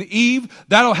Ibrahim and Eve.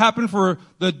 That'll happen for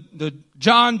the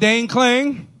John Dane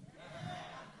Clang.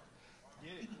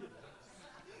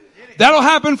 That'll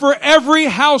happen for every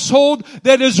household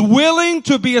that is willing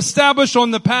to be established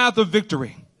on the path of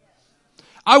victory.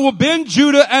 I will bend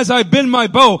Judah as I bend my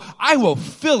bow. I will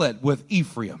fill it with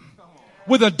Ephraim,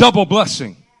 with a double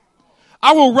blessing.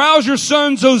 I will rouse your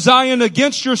sons, O Zion,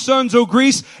 against your sons, O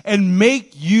Greece, and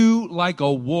make you like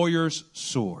a warrior's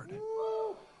sword.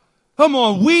 Come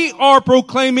on, we are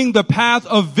proclaiming the path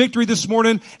of victory this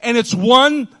morning, and it's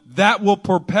one that will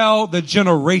propel the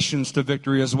generations to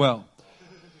victory as well.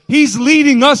 He's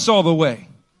leading us all the way,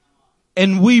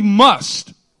 and we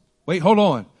must, wait, hold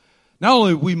on. Not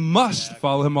only we must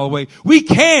follow Him all the way, we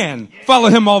can follow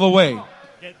Him all the way.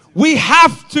 We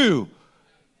have to.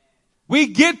 We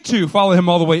get to follow Him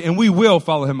all the way, and we will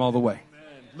follow Him all the way.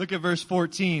 Look at verse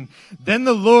 14. Then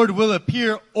the Lord will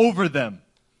appear over them.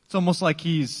 It's almost like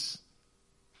He's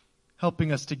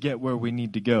helping us to get where we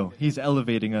need to go. He's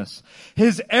elevating us.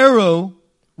 His arrow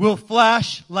will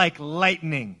flash like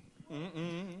lightning.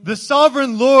 The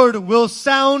sovereign Lord will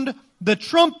sound the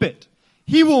trumpet.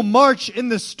 He will march in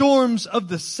the storms of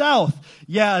the south.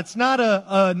 Yeah, it's not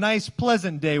a nice,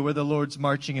 pleasant day where the Lord's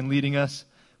marching and leading us,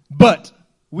 but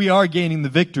we are gaining the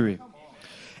victory.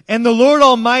 And the Lord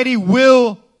Almighty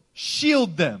will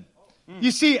shield them.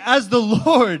 You see, as the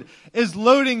Lord is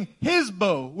loading His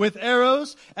bow with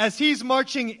arrows, as He's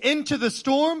marching into the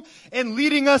storm and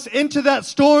leading us into that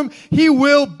storm, He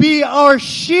will be our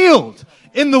shield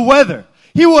in the weather.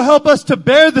 He will help us to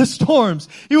bear the storms.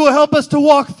 He will help us to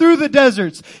walk through the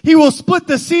deserts. He will split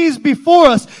the seas before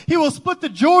us. He will split the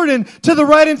Jordan to the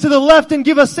right and to the left and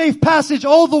give us safe passage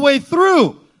all the way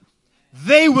through.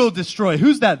 They will destroy.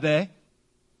 Who's that they?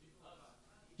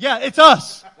 Yeah, it's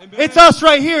us. It's us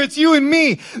right here. It's you and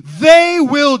me. They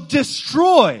will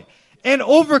destroy and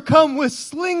overcome with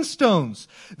sling stones.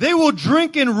 They will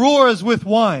drink and roar as with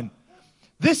wine.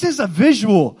 This is a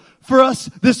visual for us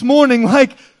this morning,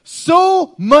 like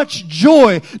so much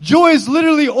joy. Joy is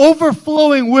literally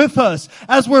overflowing with us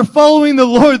as we're following the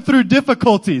Lord through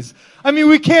difficulties. I mean,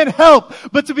 we can't help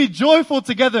but to be joyful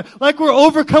together, like we're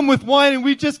overcome with wine and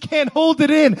we just can't hold it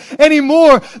in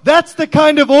anymore. That's the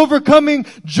kind of overcoming,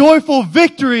 joyful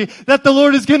victory that the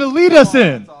Lord is going to lead us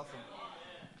in.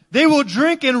 They will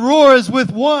drink and roar as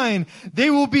with wine. They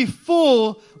will be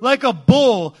full like a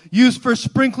bowl used for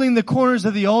sprinkling the corners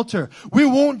of the altar. We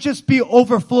won't just be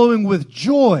overflowing with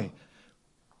joy.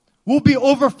 We'll be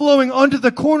overflowing onto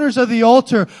the corners of the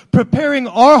altar, preparing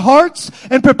our hearts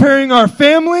and preparing our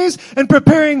families and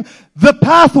preparing the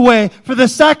pathway for the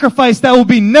sacrifice that will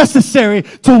be necessary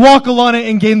to walk along it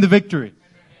and gain the victory.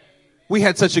 We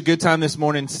had such a good time this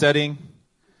morning studying.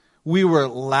 We were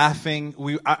laughing.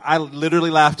 I literally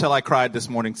laughed till I cried this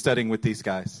morning studying with these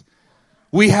guys.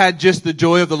 We had just the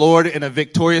joy of the Lord in a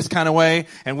victorious kind of way,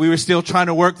 and we were still trying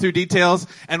to work through details,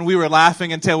 and we were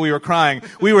laughing until we were crying.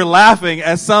 We were laughing,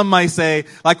 as some might say,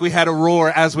 like we had a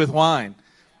roar as with wine.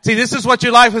 See, this is what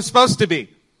your life is supposed to be.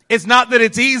 It's not that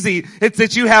it's easy, it's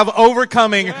that you have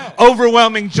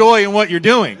overwhelming joy in what you're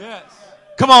doing.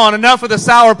 Come on, enough of the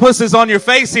sour pusses on your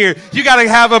face here. You gotta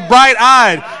have a bright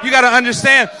eye. You gotta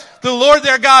understand. The Lord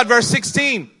their God, verse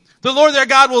 16, the Lord their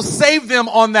God will save them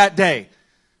on that day.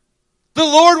 The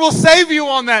Lord will save you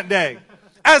on that day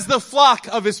as the flock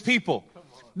of His people.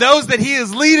 Those that He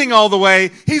is leading all the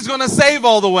way, He's going to save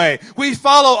all the way. We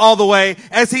follow all the way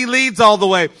as He leads all the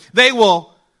way. They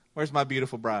will, where's my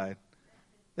beautiful bride?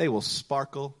 They will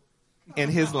sparkle in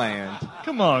His land.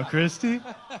 Come on, Christy.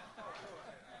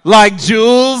 Like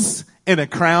jewels in a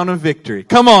crown of victory.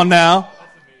 Come on now.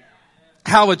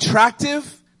 How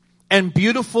attractive and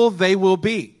beautiful they will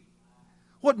be.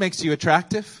 What makes you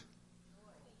attractive?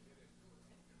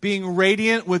 Being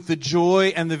radiant with the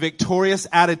joy and the victorious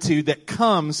attitude that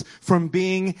comes from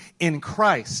being in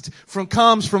Christ.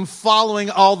 Comes from following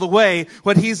all the way,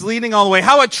 what He's leading all the way.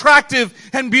 How attractive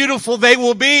and beautiful they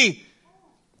will be.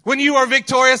 When you are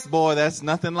victorious, boy, that's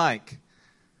nothing like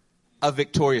a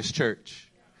victorious church.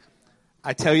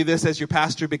 I tell you this as your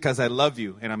pastor because I love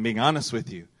you and I'm being honest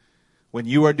with you. When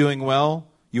you are doing well,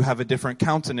 you have a different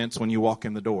countenance when you walk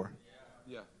in the door.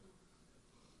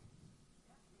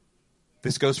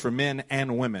 This goes for men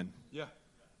and women. Yeah.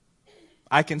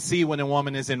 I can see when a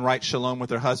woman is in right shalom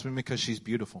with her husband because she's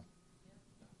beautiful.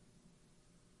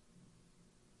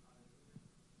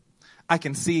 I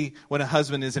can see when a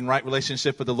husband is in right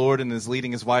relationship with the Lord and is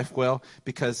leading his wife well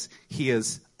because he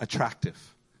is attractive.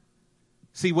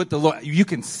 See what the Lord, you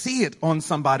can see it on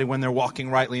somebody when they're walking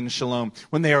rightly in shalom,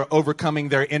 when they are overcoming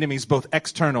their enemies, both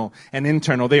external and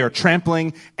internal. They are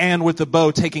trampling and with the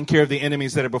bow taking care of the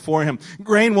enemies that are before him.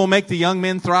 Grain will make the young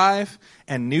men thrive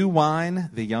and new wine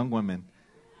the young women.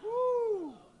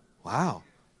 Wow.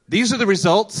 These are the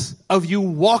results of you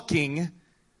walking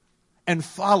and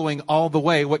following all the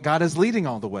way what God is leading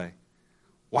all the way.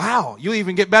 Wow. You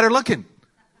even get better looking.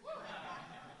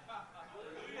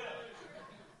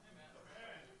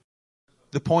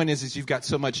 The point is you've got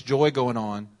so much joy going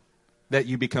on that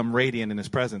you become radiant in His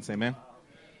presence. Amen.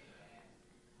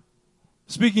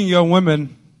 Speaking of young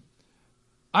women,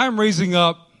 I'm raising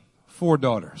up 4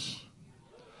 daughters.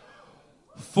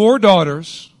 4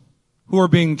 daughters who are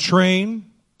being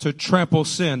trained to trample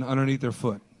sin underneath their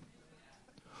foot.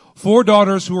 4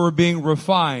 daughters who are being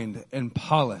refined and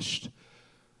polished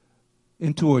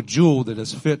into a jewel that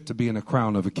is fit to be in a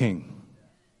crown of a king.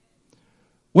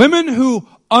 Women who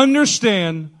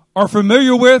understand, are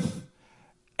familiar with,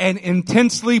 and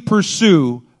intensely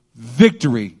pursue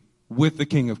victory with the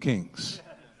King of Kings.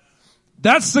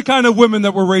 That's the kind of women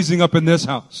that we're raising up in this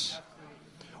house.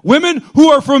 Women who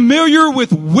are familiar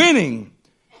with winning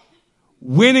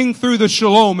through the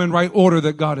shalom and right order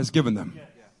that God has given them.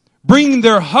 Bringing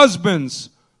their husbands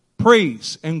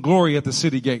praise and glory at the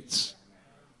city gates.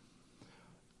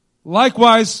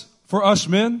 Likewise, for us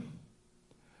men,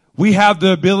 we have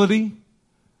the ability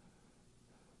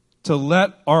to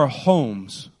let our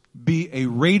homes be a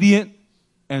radiant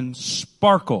and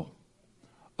sparkle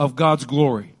of God's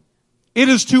glory. It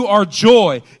is to our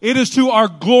joy, it is to our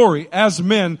glory as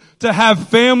men to have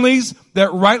families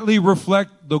that rightly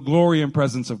reflect the glory and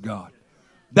presence of God.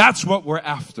 That's what we're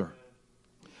after.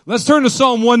 Let's turn to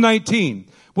Psalm 119.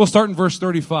 We'll start in verse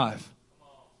 35.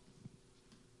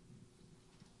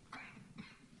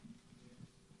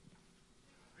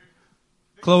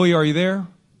 Chloe, are you there?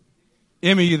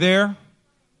 Emmy, you there?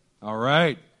 All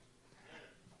right.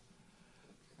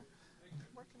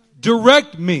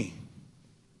 Direct me.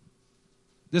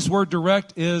 This word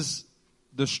direct is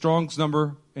the Strong's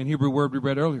number and Hebrew word we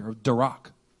read earlier,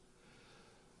 darak.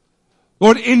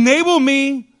 Lord, enable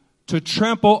me to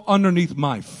trample underneath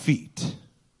my feet.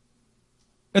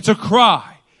 It's a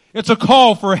cry. It's a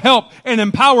call for help and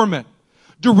empowerment.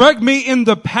 Direct me in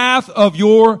the path of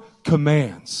your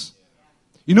commands.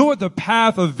 You know what the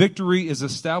path of victory is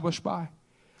established by?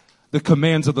 The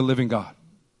commands of the living God.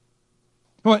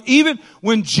 Well, even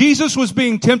when Jesus was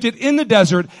being tempted in the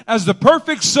desert as the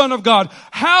perfect Son of God,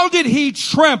 how did he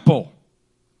trample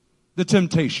the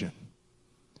temptation?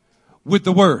 With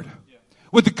the word,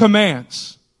 with the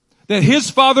commands that his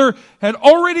Father had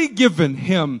already given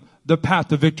him the path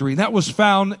to victory. That was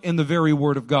found in the very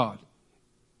word of God.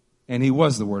 And he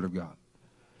was the word of God.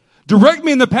 Direct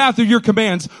me in the path of your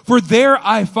commands, for there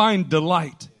I find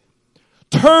delight.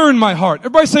 Turn my heart.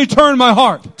 Everybody say, turn my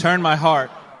heart. Turn my heart.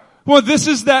 Well, this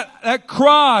is that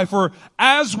cry for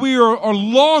as we are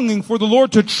longing for the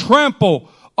Lord to trample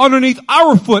underneath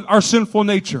our foot our sinful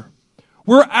nature.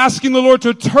 We're asking the Lord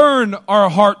to turn our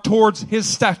heart towards his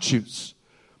statutes.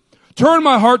 Turn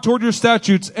my heart toward your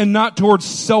statutes and not towards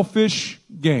selfish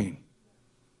gain.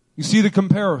 You see the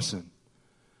comparison.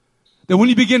 That when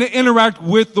you begin to interact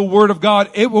with the Word of God,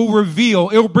 it will reveal,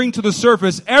 it will bring to the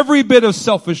surface every bit of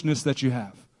selfishness that you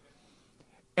have.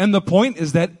 And the point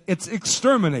is that it's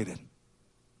exterminated.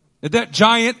 That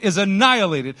giant is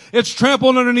annihilated. It's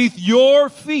trampled underneath your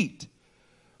feet.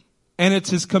 And it's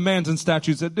his commands and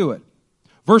statutes that do it.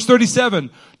 Verse 37,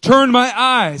 turn my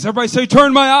eyes. Everybody say,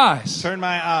 turn my eyes. Turn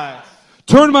my eyes.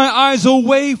 Turn my eyes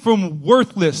away from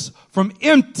worthless, from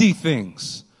empty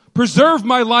things. Preserve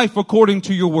my life according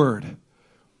to your word.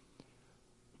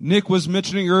 Nick was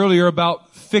mentioning earlier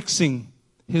about fixing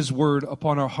his word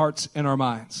upon our hearts and our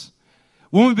minds.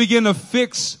 When we begin to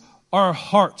fix our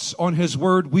hearts on his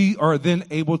word, we are then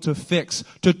able to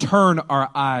turn our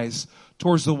eyes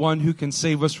towards the one who can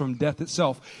save us from death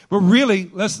itself. But really,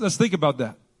 let's think about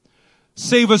that.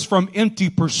 Save us from empty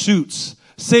pursuits.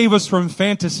 Save us from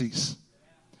fantasies.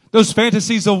 Those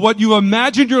fantasies of what you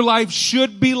imagined your life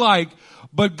should be like,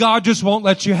 but God just won't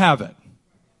let you have it.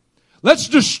 Let's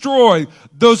destroy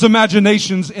those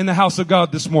imaginations in the house of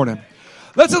God this morning.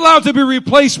 Let's allow it to be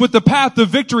replaced with the path of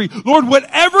victory. Lord,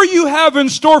 whatever you have in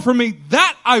store for me,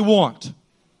 that I want.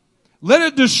 Let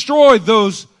it destroy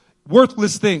those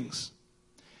worthless things.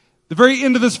 The very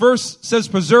end of this verse says,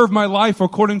 preserve my life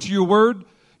according to your word.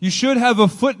 You should have a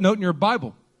footnote in your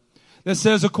Bible that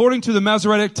says, according to the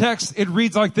Masoretic text, it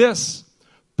reads like this: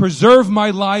 preserve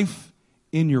my life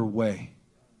in your way.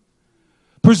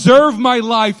 Preserve my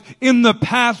life in the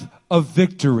path of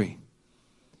victory.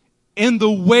 In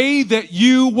the way that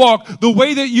you walk, the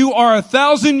way that you are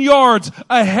 1,000 yards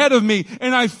ahead of me,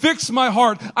 and I fix my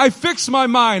heart, I fix my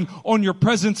mind on your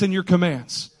presence and your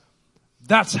commands.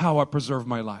 That's how I preserve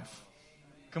my life.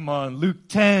 Come on, Luke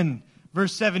 10,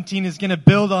 verse 17 is going to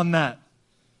build on that.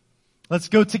 Let's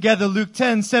go together, Luke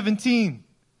 10, 17.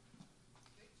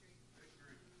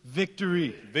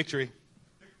 Victory. Victory.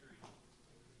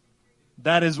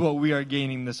 That is what we are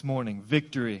gaining this morning,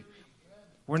 victory.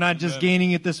 We're not just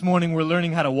gaining it this morning, we're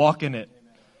learning how to walk in it.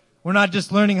 We're not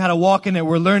just learning how to walk in it,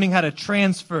 we're learning how to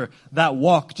transfer that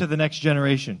walk to the next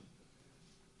generation.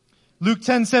 Luke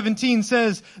 10:17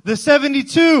 says, the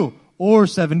 72, or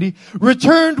 70,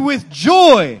 returned with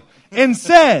joy and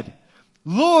said,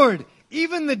 Lord,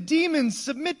 even the demons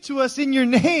submit to us in your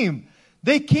name.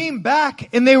 They came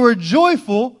back and they were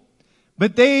joyful,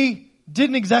 but they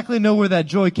didn't exactly know where that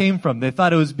joy came from. They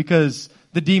thought it was because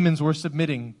the demons were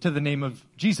submitting to the name of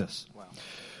Jesus. Wow.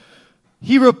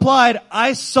 He replied,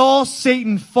 I saw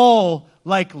Satan fall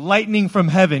like lightning from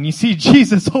heaven. You see,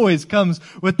 Jesus always comes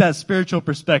with that spiritual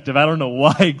perspective. I don't know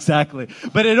why exactly,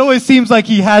 but it always seems like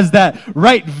he has that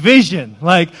right vision.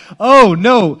 Like, oh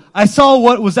no, I saw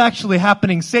what was actually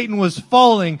happening. Satan was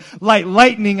falling like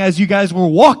lightning as you guys were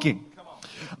walking.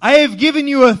 I have given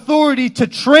you authority to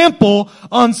trample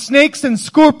on snakes and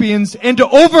scorpions and to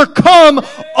overcome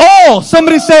all.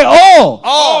 Somebody say all.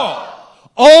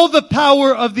 All the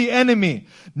power of the enemy.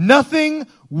 Nothing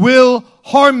will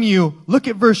harm you. Look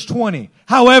at verse 20.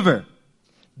 However,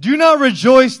 do not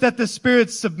rejoice that the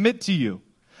spirits submit to you,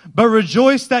 but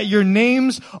rejoice that your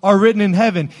names are written in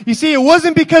heaven. You see, it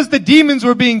wasn't because the demons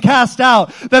were being cast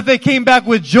out that they came back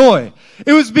with joy.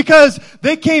 It was because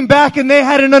they came back and they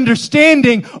had an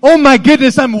understanding, oh my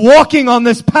goodness, I'm walking on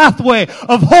this pathway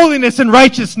of holiness and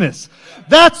righteousness.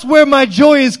 That's where my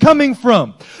joy is coming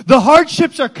from. The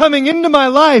hardships are coming into my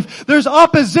life. There's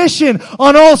opposition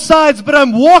on all sides, but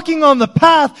I'm walking on the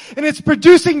path and it's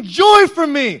producing joy for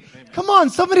me. Come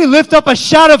on, somebody lift up a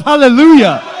shout of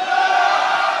hallelujah.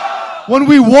 When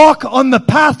we walk on the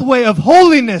pathway of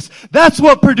holiness, that's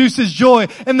what produces joy.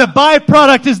 And the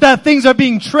byproduct is that things are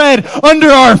being tread under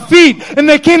our feet and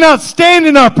they cannot stand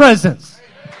in our presence.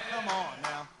 Come on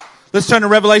now. Let's turn to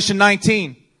Revelation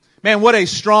 19. Man, what a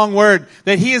strong word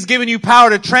that he has given you power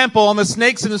to trample on the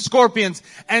snakes and the scorpions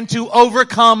and to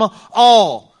overcome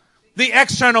all. The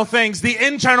external things, the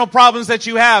internal problems that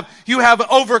you have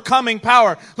overcoming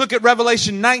power. Look at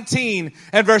Revelation 19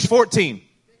 and verse 14.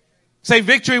 Say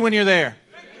victory when you're there.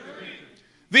 Victory.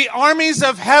 The armies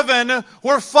of heaven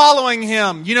were following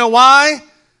him. You know why?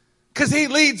 Because he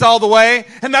leads all the way,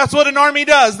 and that's what an army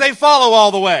does. They follow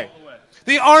all the way.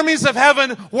 The armies of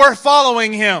heaven were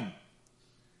following him,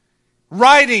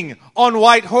 riding on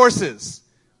white horses.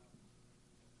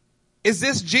 Is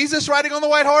this Jesus riding on the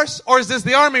white horse, or is this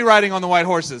the army riding on the white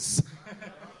horses?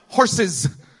 Horses.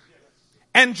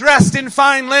 And dressed in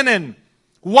fine linen,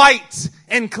 white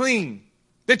and clean.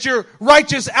 That your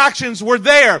righteous actions were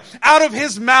there. Out of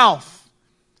his mouth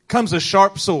comes a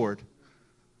sharp sword.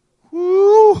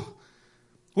 Woo!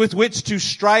 With which to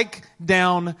strike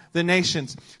down the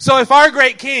nations. So if our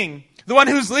great king, the one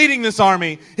who's leading this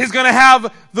army, is going to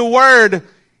have the word,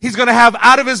 he's going to have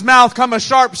out of his mouth come a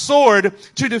sharp sword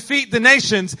to defeat the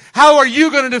nations. How are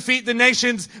you going to defeat the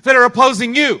nations that are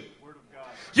opposing you?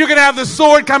 You're going to have the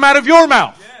sword come out of your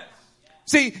mouth.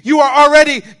 See, you are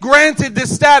already granted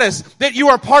this status that you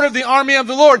are part of the army of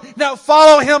the Lord. Now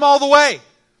follow him all the way.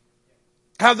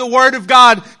 Have the word of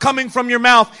God coming from your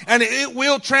mouth, and it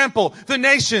will trample the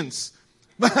nations,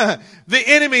 the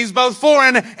enemies, both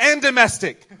foreign and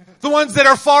domestic, the ones that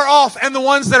are far off and the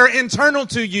ones that are internal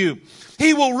to you.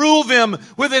 He will rule them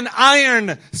with an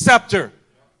iron scepter.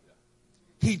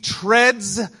 He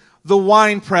treads the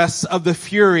winepress of the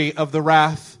fury of the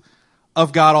wrath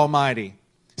of God Almighty.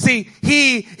 See,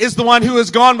 he is the one who has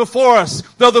gone before us.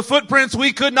 Though the footprints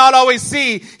we could not always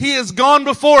see, he has gone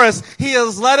before us. He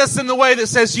has led us in the way that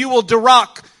says, you will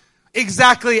Duroc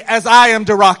exactly as I am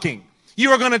Durocking. You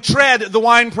are going to tread the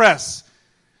winepress.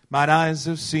 Mine eyes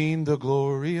have seen the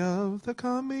glory of the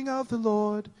coming of the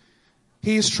Lord.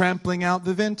 He is trampling out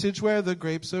the vintage where the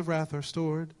grapes of wrath are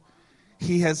stored.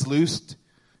 He has loosed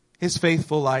his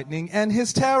faithful lightning and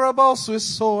his terrible Swiss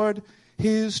sword.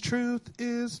 His truth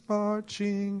is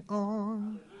marching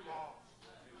on.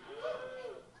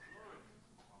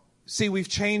 See, we've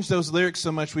changed those lyrics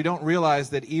so much we don't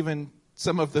realize that even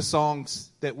some of the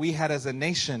songs that we had as a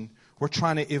nation were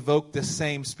trying to evoke the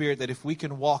same spirit, that if we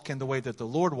can walk in the way that the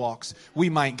Lord walks,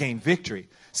 we might gain victory.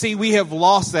 See, we have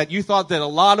lost that. You thought that a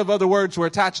lot of other words were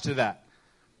attached to that.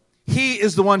 He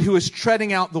is the one who is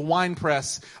treading out the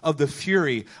winepress of the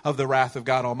fury of the wrath of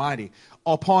God Almighty.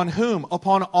 Upon whom?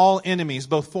 Upon all enemies,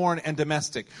 both foreign and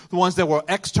domestic. The ones that were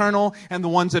external and the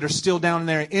ones that are still down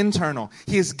there internal.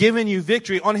 He has given you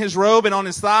victory. On his robe and on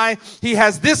his thigh, he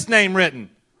has this name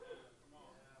written.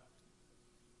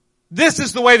 This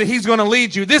is the way that he's going to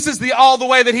lead you. This is all the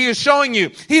way that he is showing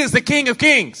you. He is the King of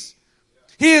Kings.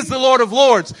 He is the Lord of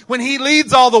Lords. When he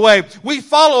leads all the way, we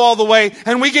follow all the way,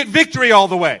 and we get victory all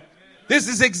the way. This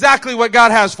is exactly what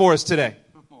God has for us today.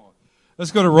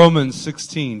 Let's go to Romans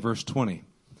 16, verse 20.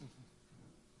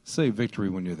 Say victory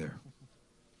when you're there.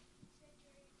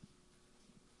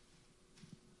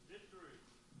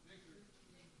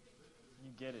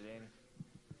 You get it, Annie.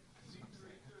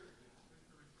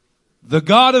 The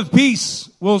God of peace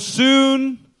will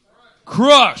soon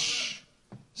crush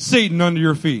Satan under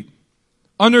your feet.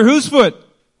 Under whose foot?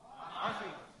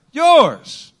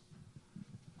 Yours.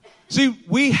 See,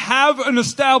 we have an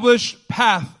established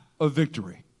path of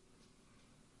victory.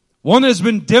 One has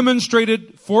been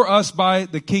demonstrated for us by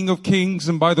the King of Kings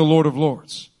and by the Lord of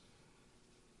Lords.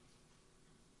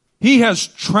 He has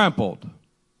trampled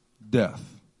death.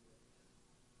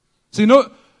 See,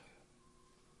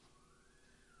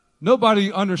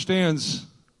 nobody understands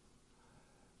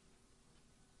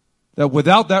that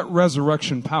without that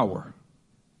resurrection power,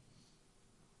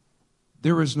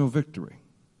 there is no victory.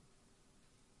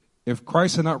 If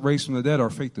Christ had not raised from the dead, our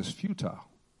faith is futile.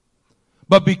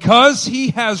 But because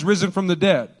he has risen from the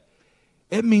dead,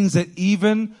 it means that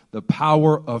even the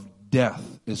power of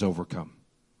death is overcome.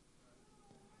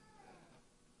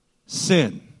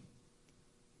 Sin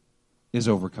is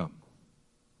overcome.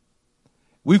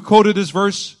 We've quoted this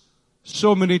verse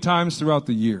so many times throughout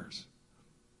the years.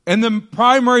 And the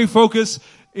primary focus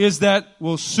is that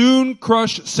we'll soon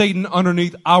crush Satan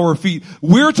underneath our feet.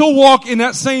 We're to walk in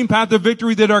that same path of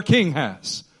victory that our King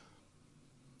has.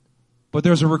 But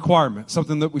there's a requirement,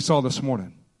 something that we saw this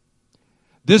morning.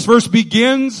 This verse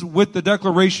begins with the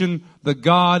declaration, the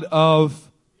God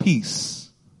of peace,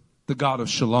 the God of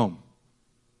shalom.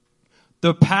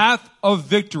 The path of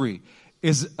victory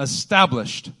is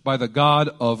established by the God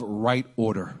of right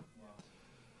order.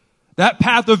 That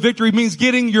path of victory means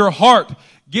getting your heart,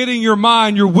 getting your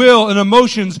mind, your will, and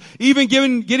emotions, even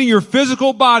getting your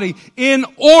physical body in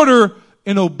order,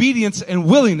 in obedience and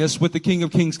willingness with the King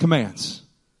of Kings commands.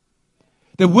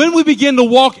 That when we begin to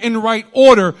walk in right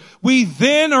order, we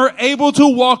then are able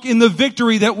to walk in the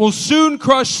victory that will soon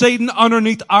crush Satan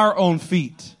underneath our own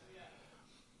feet.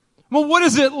 Well, what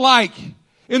is it like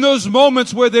In those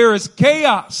moments where there is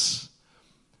chaos.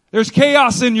 There's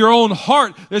chaos in your own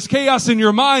heart. There's chaos in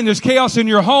your mind. There's chaos in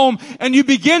your home. And you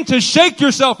begin to shake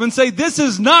yourself and say, this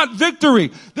is not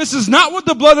victory. This is not what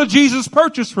the blood of Jesus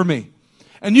purchased for me.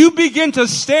 And you begin to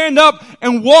stand up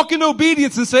and walk in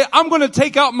obedience and say, I'm going to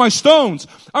take out my stones.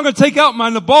 I'm going to take out my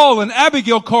Nabal and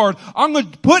Abigail card. I'm going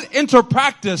to put into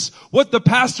practice what the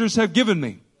pastors have given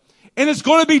me. And it's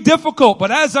going to be difficult.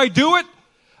 But as I do it,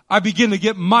 I begin to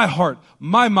get my heart,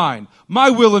 my mind, my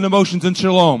will and emotions in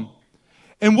shalom.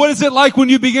 And what is it like when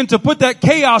you begin to put that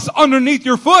chaos underneath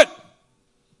your foot?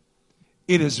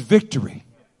 It is victory.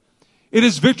 It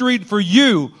is victory for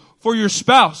you, for your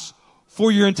spouse,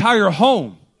 for your entire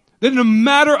home. That in a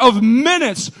matter of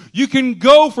minutes, you can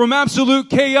go from absolute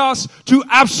chaos to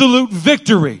absolute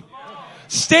victory.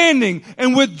 Standing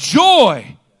and with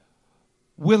joy,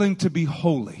 willing to be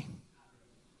holy.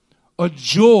 A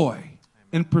joy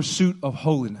in pursuit of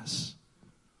holiness.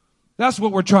 That's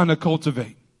what we're trying to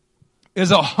cultivate.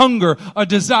 Is a hunger, a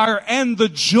desire, and the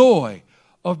joy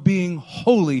of being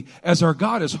holy as our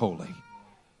God is holy.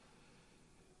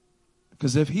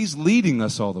 Because if He's leading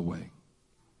us all the way,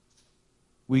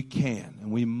 we can and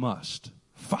we must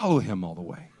follow Him all the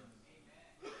way.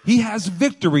 He has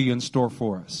victory in store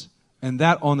for us, and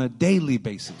that on a daily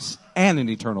basis and an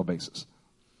eternal basis.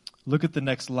 Look at the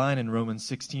next line in Romans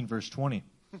 16, verse 20.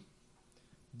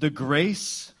 The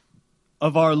grace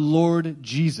of our Lord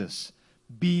Jesus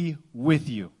be with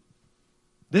you.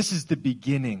 This is the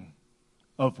beginning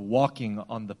of walking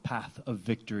on the path of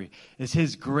victory. Is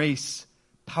His grace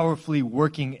powerfully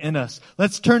working in us?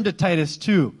 Let's turn to Titus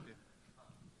 2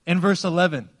 in verse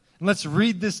 11. And let's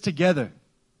read this together.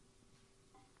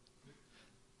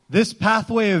 This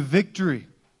pathway of victory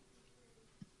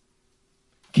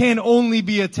can only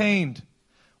be attained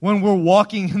when we're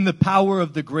walking in the power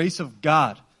of the grace of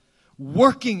God,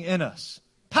 working in us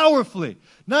powerfully.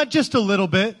 Not just a little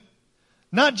bit.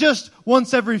 Not just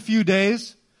once every few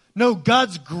days. No,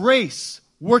 God's grace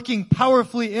working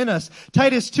powerfully in us.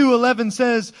 Titus 2:11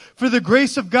 says, for the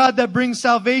grace of God that brings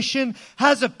salvation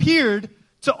has appeared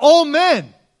to all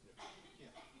men.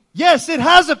 Yes, it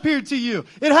has appeared to you.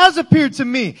 It has appeared to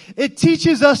me. It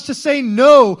teaches us to say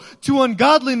no to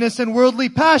ungodliness and worldly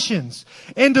passions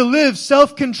and to live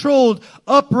self-controlled,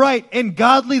 upright, and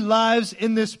godly lives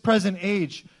in this present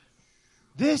age.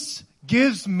 This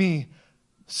gives me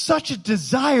such a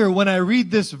desire when I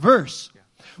read this verse.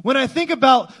 When I think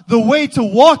about the way to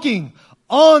walking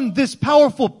on this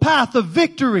powerful path of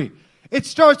victory, it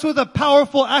starts with a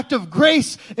powerful act of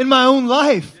grace in my own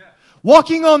life.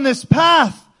 Walking on this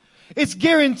path, it's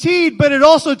guaranteed, but it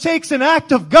also takes an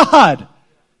act of God.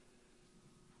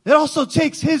 It also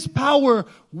takes His power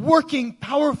working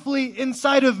powerfully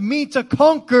inside of me to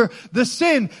conquer the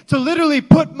sin, to literally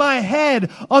put my head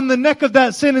on the neck of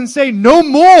that sin and say, no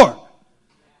more.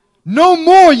 No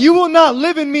more. You will not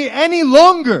live in me any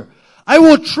longer. I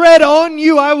will tread on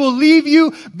you. I will leave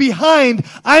you behind.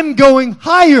 I'm going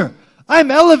higher. I'm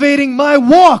elevating my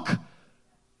walk.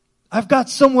 I've got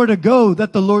somewhere to go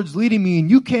that the Lord's leading me, and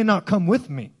you cannot come with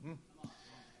me.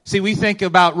 See, we think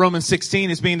about Romans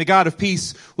 16 as being the God of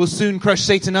peace will soon crush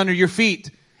Satan under your feet.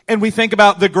 And we think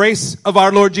about the grace of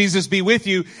our Lord Jesus be with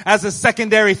you as a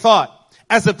secondary thought,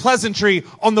 as a pleasantry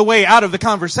on the way out of the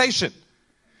conversation.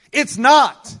 It's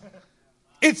not.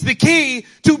 It's the key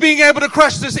to being able to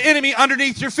crush this enemy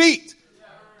underneath your feet.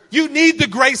 You need the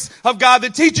grace of God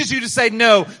that teaches you to say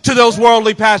no to those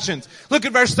worldly passions. Look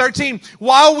at verse 13.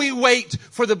 While we wait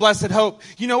for the blessed hope.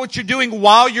 You know what you're doing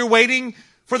while you're waiting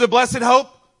for the blessed hope?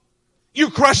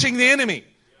 You're crushing the enemy.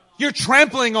 You're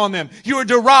trampling on them. You are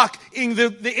derocking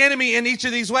the enemy in each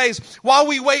of these ways. While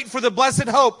we wait for the blessed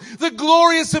hope, the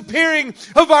glorious appearing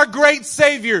of our great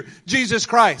Savior, Jesus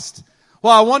Christ.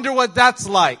 Well, I wonder what that's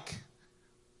like.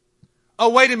 Oh,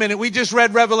 wait a minute. We just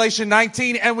read Revelation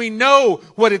 19 and we know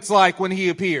what it's like when He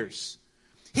appears.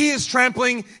 He is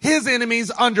trampling His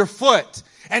enemies underfoot.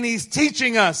 And He's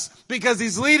teaching us, because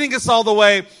He's leading us all the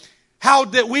way, how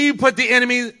that we put the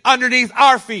enemy underneath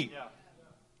our feet.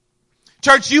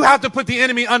 Church, you have to put the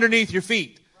enemy underneath your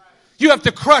feet. You have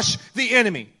to crush the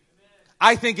enemy.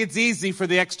 I think it's easy for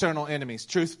the external enemies,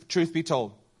 truth be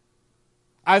told.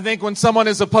 I think when someone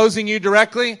is opposing you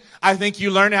directly, I think you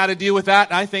learn how to deal with that.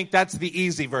 And I think that's the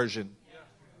easy version.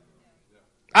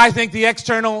 I think the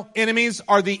external enemies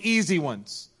are the easy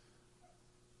ones.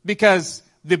 Because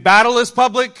the battle is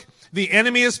public, the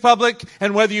enemy is public,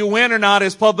 and whether you win or not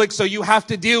is public, so you have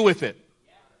to deal with it.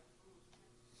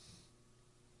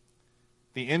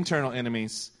 The internal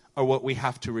enemies are what we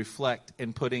have to reflect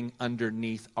in putting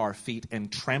underneath our feet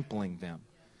and trampling them.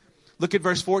 Look at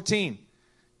verse 14.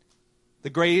 The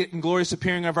great and glorious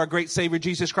appearing of our great Savior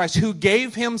Jesus Christ, who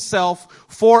gave himself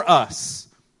for us.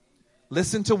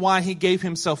 Listen to why he gave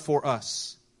himself for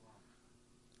us.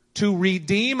 To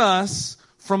redeem us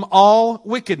from all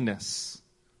wickedness,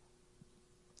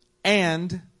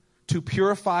 and to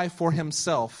purify for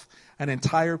himself an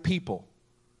entire people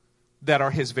that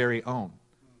are his very own.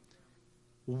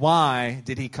 Why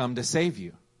did he come to save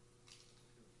you?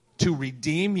 To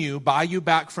redeem you, buy you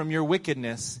back from your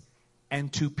wickedness,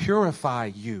 and to purify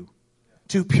you.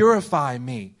 To purify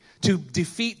me. To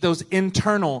defeat those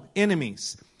internal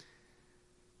enemies.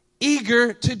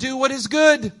 Eager to do what is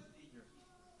good.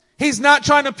 He's not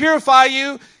trying to purify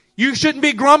you. You shouldn't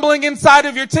be grumbling inside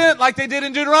of your tent like they did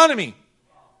in Deuteronomy.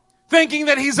 Thinking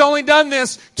that he's only done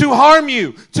this to harm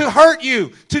you, to hurt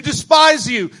you, to despise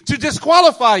you, to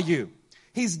disqualify you.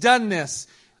 He's done this.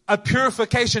 A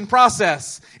purification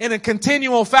process in a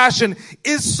continual fashion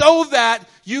is so that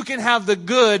you can have the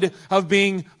good of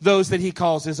being those that he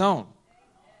calls his own.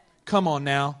 Come on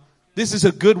now. This is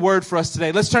a good word for us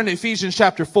today. Let's turn to Ephesians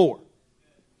chapter 4.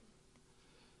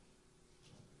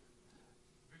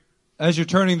 As you're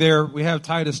turning there, we have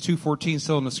Titus 2:14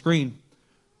 still on the screen.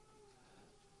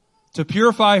 To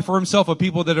purify for himself a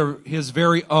people that are his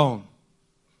very own.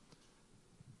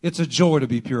 It's a joy to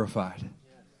be purified.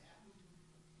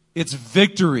 It's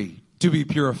victory to be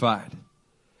purified.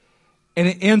 And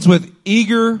it ends with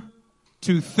eager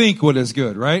to think what is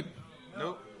good, right?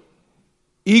 Nope.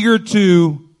 Eager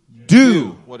to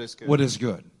do what is good. What is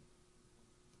good.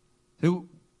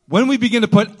 When we begin to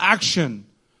put action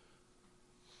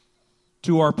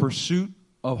to our pursuit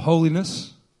of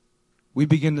holiness, we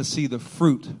begin to see the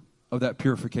fruit of that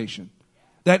purification.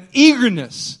 That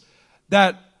eagerness,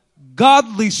 that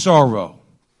godly sorrow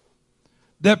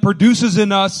that produces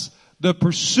in us the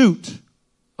pursuit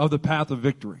of the path of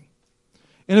victory.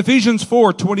 In Ephesians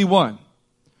 4:21,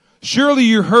 surely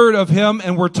you heard of him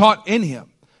and were taught in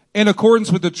him, in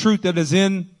accordance with the truth that is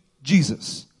in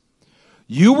Jesus.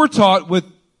 You were taught with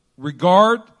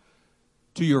regard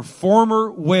to your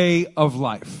former way of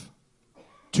life,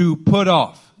 to put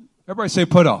off. Everybody say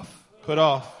put off. Put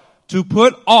off. To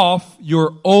put off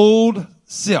your old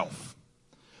self,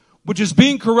 which is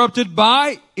being corrupted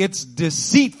by its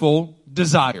deceitful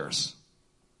desires.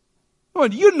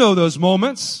 Well, you know those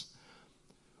moments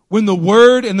when the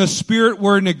Word and the Spirit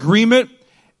were in agreement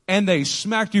and they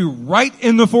smacked you right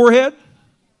in the forehead.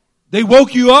 They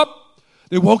woke you up.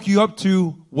 They woke you up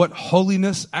to what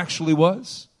holiness actually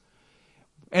was.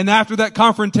 And after that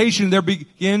confrontation, there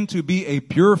began to be a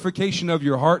purification of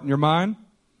your heart and your mind.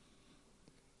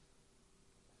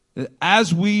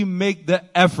 As we make the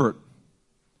effort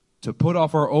to put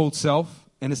off our old self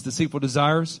and its deceitful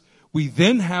desires, we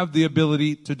then have the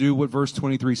ability to do what verse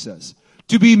 23 says.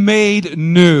 To be made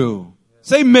new.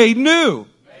 Say made new.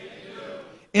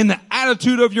 In the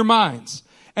attitude of your minds.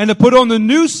 And to put on the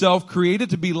new self created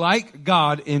to be like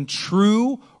God in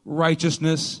true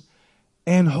righteousness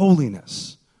and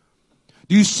holiness.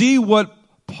 Do you see what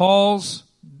Paul's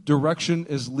direction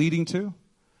is leading to?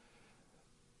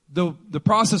 The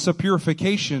process of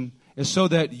purification is so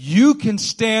that you can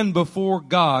stand before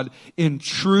God in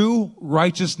true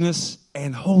righteousness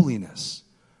and holiness.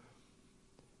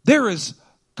 There is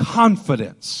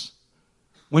confidence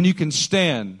when you can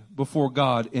stand before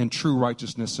God in true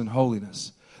righteousness and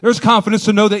holiness. There's confidence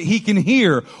to know that He can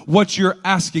hear what you're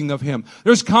asking of Him.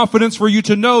 There's confidence for you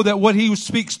to know that what He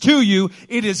speaks to you,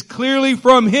 it is clearly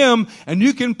from Him, and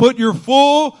you can put your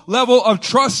full level of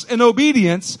trust and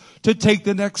obedience to take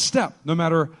the next step, no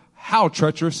matter how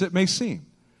treacherous it may seem.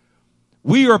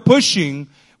 We are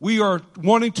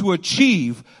wanting to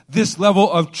achieve this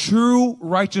level of true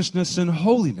righteousness and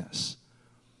holiness,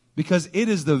 because it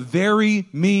is the very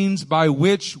means by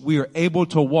which we are able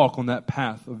to walk on that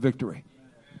path of victory.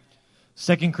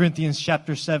 2 Corinthians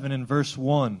chapter 7 and verse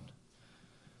 1.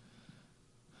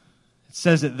 It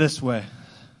says it this way.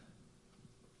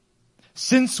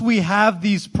 Since we have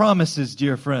these promises,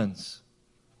 dear friends.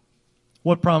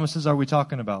 What promises are we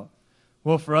talking about?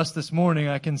 Well, for us this morning,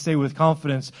 I can say with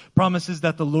confidence, promises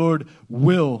that the Lord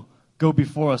will go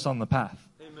before us on the path.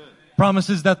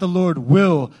 Promises that the Lord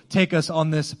will take us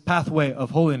on this pathway of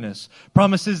holiness.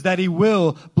 Promises that He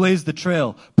will blaze the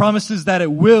trail. Promises that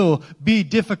it will be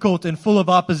difficult and full of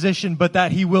opposition, but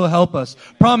that He will help us.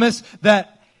 Promise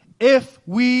that if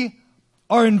we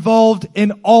are involved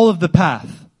in all of the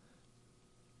path.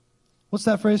 What's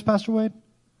that phrase, Pastor Wade?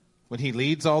 When He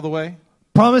leads all the way?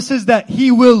 Promises that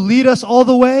He will lead us all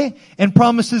the way, and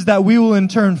promises that we will in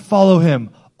turn follow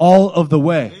Him all of the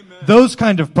way. Amen. Those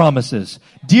kind of promises.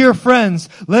 Dear friends,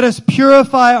 let us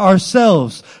purify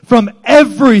ourselves from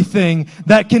everything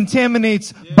that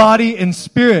contaminates body and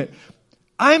spirit.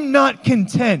 I'm not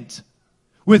content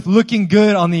with looking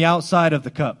good on the outside of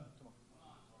the cup.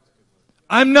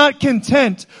 I'm not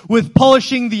content with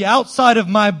polishing the outside of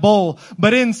my bowl,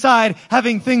 but inside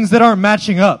having things that aren't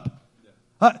matching up.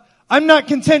 I'm not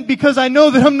content because I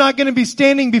know that I'm not going to be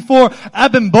standing before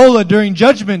Abimbola during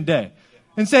Judgment Day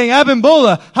and saying,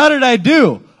 Abimbola, how did I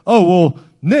do? Oh, well,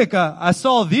 Nick, I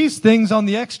saw these things on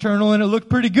the external and it looked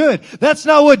pretty good. That's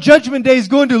not what Judgment Day is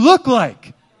going to look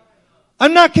like.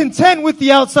 I'm not content with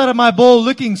the outside of my bowl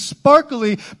looking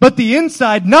sparkly, but the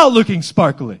inside not looking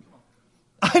sparkly.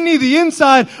 I need the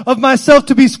inside of myself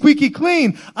to be squeaky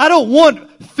clean. I don't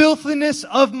want filthiness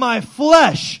of my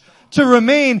flesh to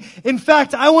remain. In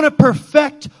fact, I want to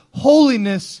perfect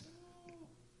holiness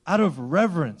out of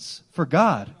reverence for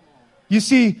God. You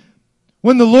see,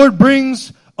 when the Lord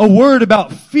brings a word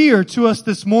about fear to us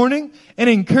this morning and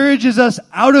encourages us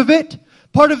out of it,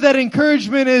 part of that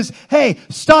encouragement is, hey,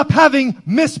 stop having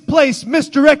misplaced,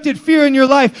 misdirected fear in your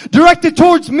life. Direct it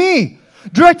towards me.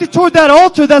 Direct it toward that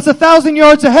altar that's 1,000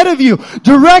 yards ahead of you.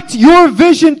 Direct your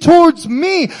vision towards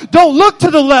me. Don't look to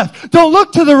the left. Don't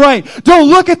look to the right. Don't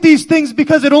look at these things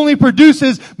because it only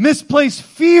produces misplaced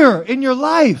fear in your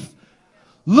life.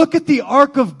 Look at the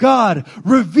ark of God.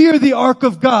 Revere the ark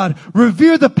of God.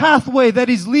 Revere the pathway that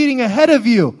He's leading ahead of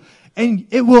you. And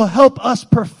it will help us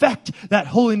perfect that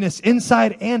holiness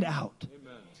inside and out.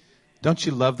 Amen. Don't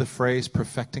you love the phrase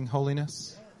perfecting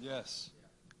holiness? Yes.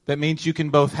 That means you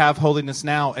can both have holiness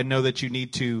now and know that you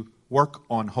need to work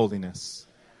on holiness.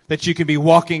 That you can be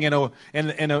walking in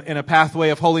a pathway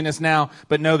of holiness now,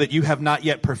 but know that you have not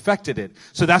yet perfected it.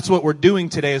 So that's what we're doing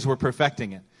today, is we're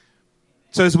perfecting it.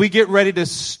 So as we get ready to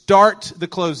start the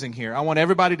closing here, I want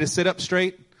everybody to sit up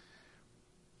straight.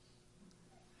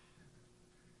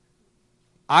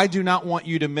 I do not want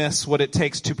you to miss what it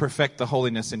takes to perfect the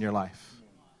holiness in your life.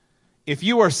 If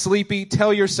you are sleepy,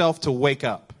 tell yourself to wake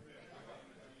up.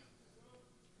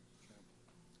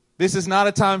 This is not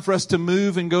a time for us to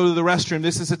move and go to the restroom.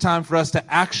 This is a time for us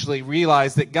to actually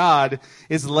realize that God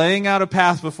is laying out a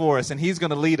path before us and He's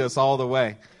going to lead us all the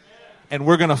way. And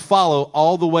we're going to follow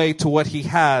all the way to what He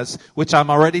has, which I'm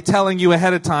already telling you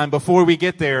ahead of time before we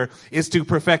get there, is to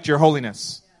perfect your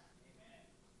holiness.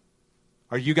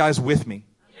 Are you guys with me?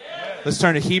 Let's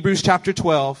turn to Hebrews chapter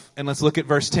 12 and let's look at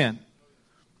verse 10.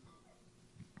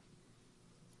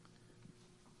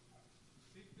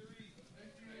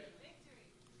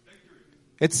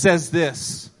 It says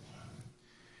this: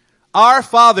 our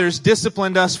fathers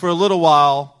disciplined us for a little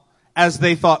while as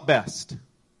they thought best.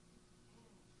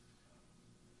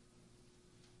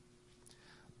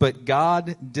 But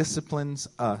God disciplines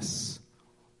us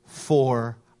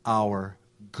for our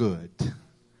good.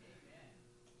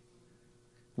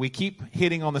 We keep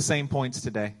hitting on the same points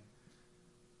today.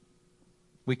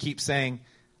 We keep saying,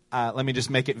 let me just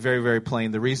make it very, very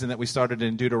plain. The reason that we started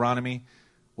in Deuteronomy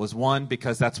was, one,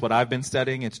 because that's what I've been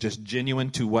studying. It's just genuine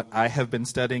to what I have been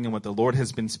studying and what the Lord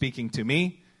has been speaking to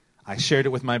me. I shared it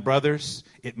with my brothers.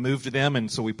 It moved them,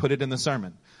 and so we put it in the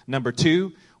sermon. Number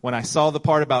two, when I saw the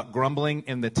part about grumbling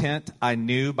in the tent, I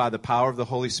knew by the power of the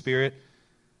Holy Spirit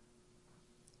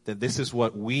that this is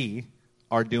what we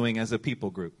are doing as a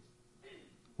people group.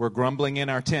 We're grumbling in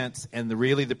our tents, and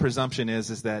really the presumption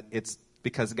is that it's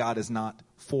because God is not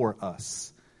for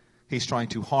us. He's trying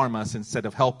to harm us instead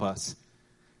of help us.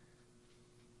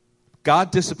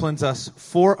 God disciplines us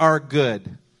for our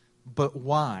good, but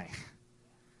why?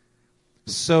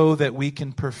 So that we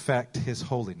can perfect His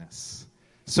holiness.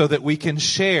 So that we can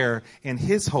share in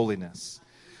His holiness.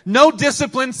 No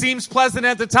discipline seems pleasant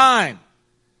at the time.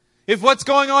 If what's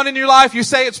going on in your life, you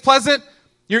say it's pleasant,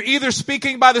 you're either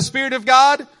speaking by the Spirit of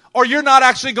God or you're not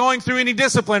actually going through any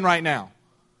discipline right now.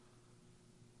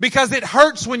 Because it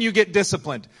hurts when you get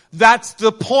disciplined. That's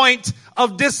the point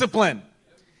of discipline.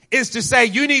 Is to say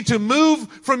you need to move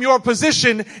from your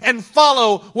position and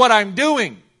follow what I'm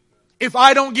doing. If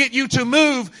I don't get you to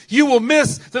move, you will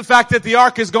miss the fact that the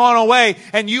ark has gone away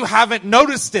and you haven't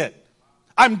noticed it.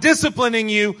 I'm disciplining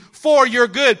you for your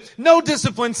good. No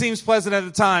discipline seems pleasant at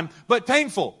the time, but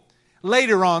painful.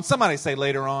 Later on, somebody say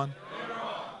later on.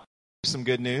 Some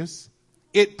good news.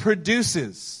 It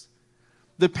produces.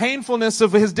 The painfulness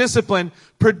of His discipline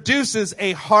produces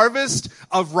a harvest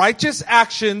of righteous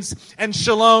actions and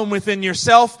shalom within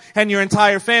yourself and your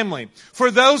entire family. For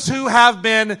those who have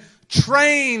been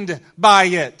trained by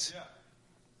it.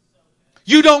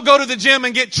 You don't go to the gym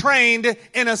and get trained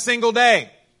in a single day.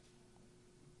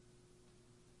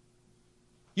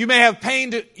 You may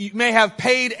have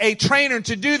paid a trainer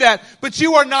to do that, but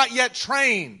you are not yet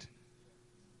trained.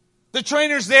 The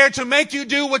trainer's there to make you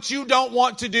do what you don't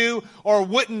want to do or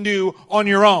wouldn't do on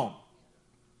your own.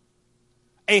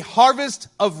 A harvest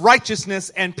of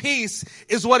righteousness and peace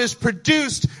is what is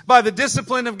produced by the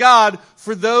discipline of God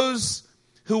for those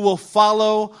who will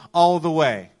follow all the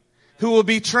way, who will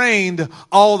be trained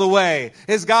all the way,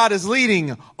 as God is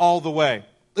leading all the way.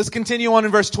 Let's continue on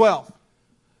in verse 12.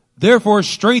 Therefore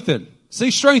strengthen.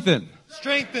 Say strengthen.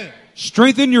 Strengthen.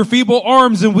 Strengthen your feeble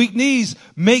arms and weak knees.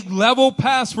 Make level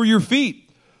paths for your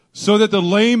feet, so that the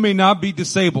lame may not be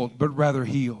disabled, but rather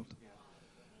healed.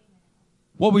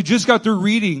 What we just got through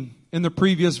reading in the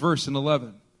previous verse in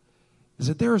 11 is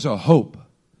that there is a hope.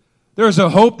 There is a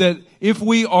hope that if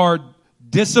we are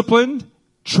disciplined,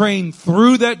 trained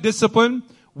through that discipline,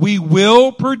 we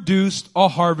will produce a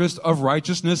harvest of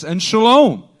righteousness and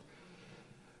shalom.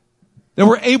 That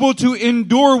we're able to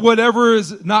endure whatever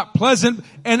is not pleasant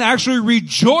and actually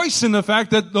rejoice in the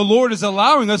fact that the Lord is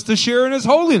allowing us to share in His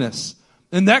holiness.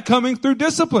 And that coming through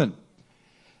discipline.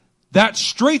 That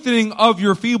strengthening of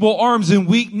your feeble arms and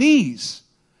weak knees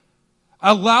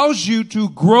allows you to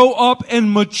grow up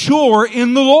and mature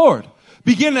in the Lord.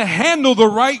 Begin to handle the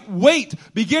right weight.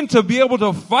 Begin to be able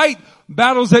to fight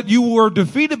battles that you were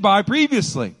defeated by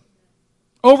previously.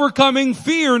 Overcoming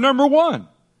fear, number one.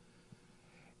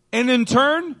 And in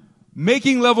turn,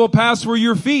 making level paths for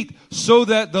your feet so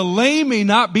that the lame may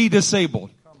not be disabled.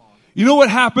 You know what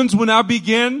happens when I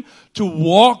begin to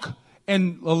walk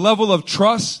in a level of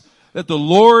trust that the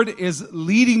Lord is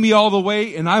leading me all the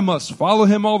way and I must follow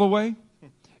Him all the way?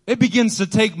 It begins to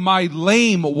take my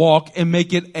lame walk and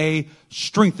make it a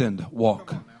strengthened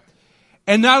walk.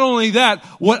 And not only that,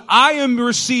 what I am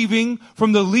receiving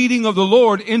from the leading of the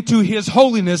Lord into His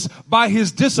holiness by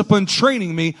His discipline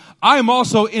training me, I am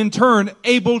also in turn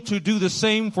able to do the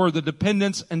same for the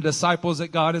dependents and disciples that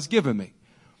God has given me.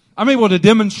 I'm able to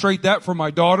demonstrate that for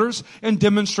my daughters and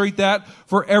demonstrate that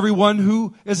for everyone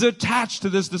who is attached to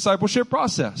this discipleship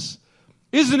process.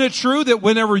 Isn't it true that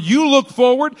whenever you look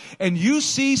forward and you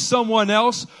see someone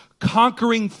else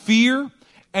conquering fear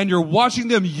and you're watching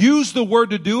them use the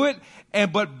word to do it,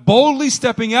 but boldly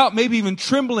stepping out, maybe even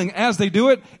trembling as they do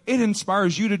it, it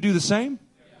inspires you to do the same?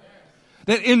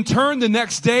 That in turn the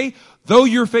next day, though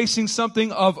you're facing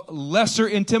something of lesser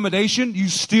intimidation, you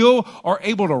still are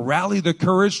able to rally the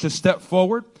courage to step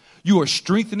forward. You are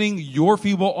strengthening your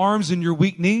feeble arms and your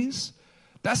weak knees.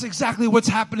 That's exactly what's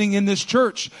happening in this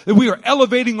church. That we are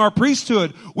elevating our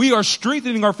priesthood. We are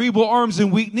strengthening our feeble arms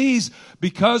and weak knees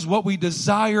because what we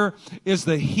desire is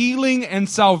the healing and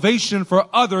salvation for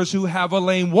others who have a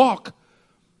lame walk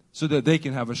so that they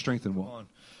can have a strengthened walk.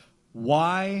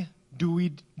 Why do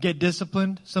we get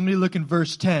disciplined? Somebody look in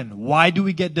verse 10. Why do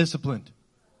we get disciplined?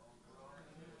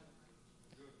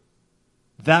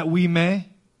 That we may.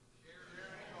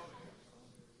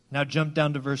 Now jump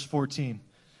down to verse 14.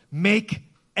 Make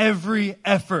every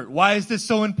effort. Why is this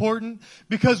so important?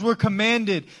 Because we're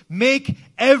commanded. Make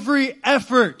every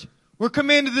effort. We're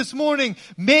commanded this morning.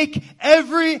 Make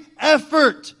every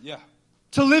effort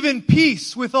to live in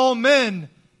peace with all men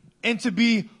and to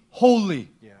be holy.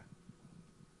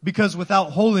 Because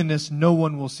without holiness, no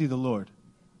one will see the Lord.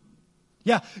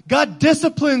 Yeah, God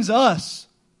disciplines us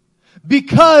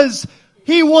because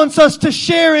He wants us to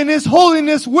share in His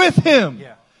holiness with Him.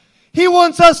 Yeah. He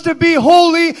wants us to be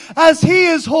holy as He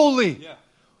is holy. Yeah.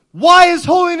 Why is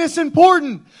holiness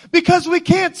important? Because we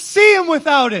can't see Him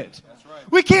without it. That's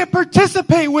right. We can't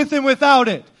participate with Him without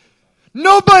it.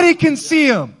 Nobody can see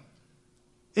Him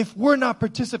if we're not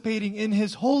participating in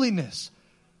His holiness.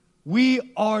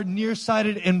 We are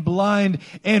nearsighted and blind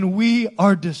and we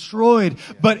are destroyed.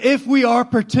 But if we are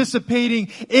participating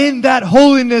in that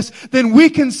holiness, then we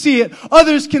can see it.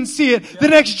 Others can see it. The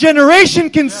next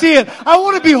generation can see it. I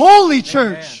want to be holy,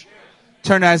 church.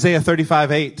 Turn to Isaiah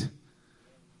 35:8.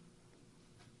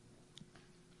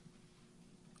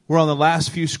 We're on the last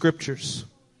few scriptures.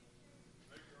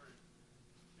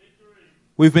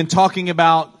 We've been talking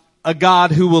about a God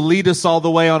who will lead us all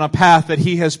the way on a path that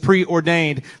He has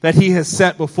preordained, that He has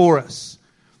set before us.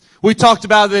 We talked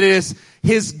about that it is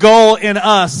His goal in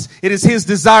us. It is His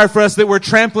desire for us that we're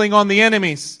trampling on the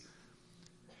enemies.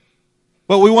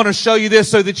 But we want to show you this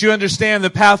so that you understand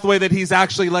the pathway that He's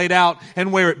actually laid out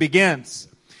and where it begins.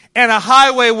 And a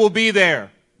highway will be there.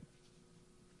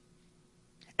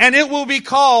 And it will be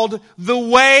called the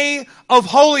way of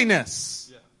holiness.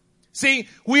 See,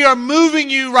 we are moving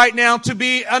you right now to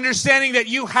be understanding that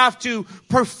you have to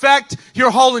perfect your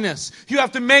holiness. You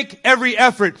have to make every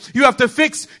effort. You have to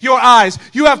fix your eyes.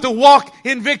 You have to walk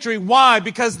in victory. Why?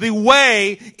 Because the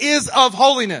way is of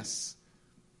holiness.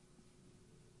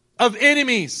 of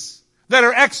enemies that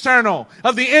are external,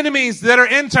 of the enemies that are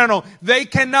internal. They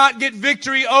cannot get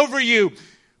victory over you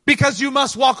because you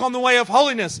must walk on the way of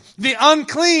holiness. The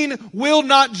unclean will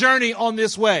not journey on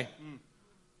this way.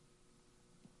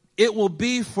 It will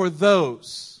be for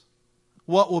those.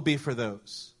 What will be for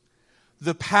those?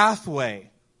 The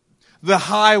pathway, the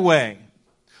highway,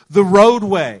 the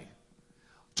roadway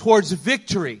towards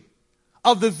victory,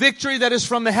 of the victory that is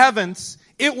from the heavens.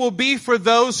 It will be for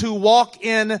those who walk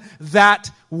in that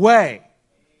way.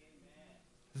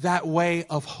 That way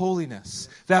of holiness.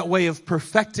 That way of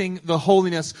perfecting the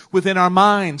holiness within our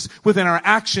minds, within our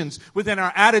actions, within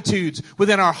our attitudes,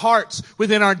 within our hearts,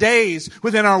 within our days,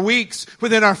 within our weeks,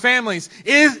 within our families.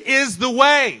 Is the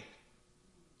way.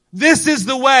 This is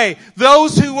the way.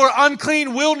 Those who were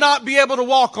unclean will not be able to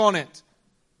walk on it.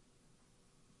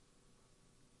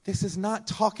 This is not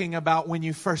talking about when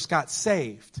you first got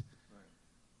saved.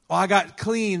 Oh, I got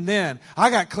clean then. I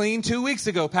got clean 2 weeks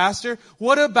ago, Pastor.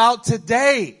 What about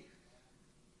today?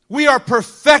 We are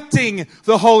perfecting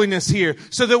the holiness here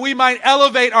so that we might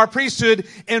elevate our priesthood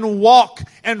and walk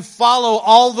and follow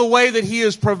all the way that He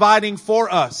is providing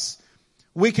for us.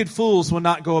 Wicked fools will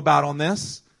not go about on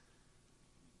this.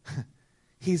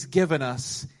 He's given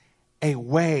us a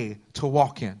way to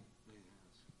walk in.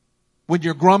 When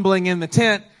you're grumbling in the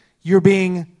tent, you're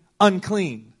being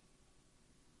unclean.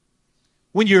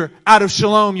 When you're out of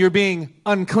shalom, you're being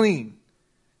unclean.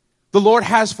 The Lord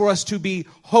has for us to be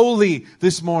holy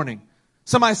this morning.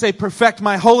 Somebody say, perfect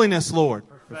my holiness, Lord.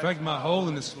 Perfect my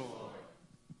holiness, Lord.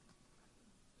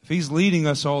 If He's leading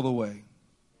us all the way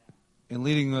and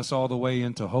leading us all the way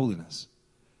into holiness,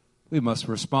 we must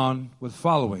respond with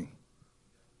following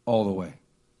all the way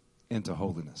into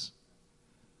holiness.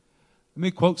 Let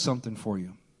me quote something for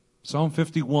you. Psalm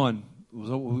 51 was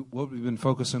what we've been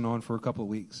focusing on for a couple of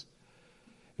weeks.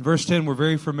 In verse 10, we're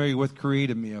very familiar with, create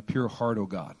in me a pure heart, O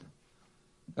God.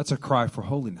 That's a cry for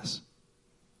holiness.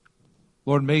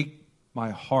 Lord, make my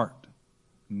heart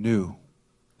new,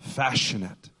 fashion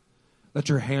it. Let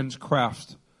your hands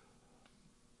craft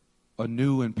a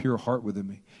new and pure heart within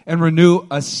me, and renew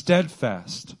a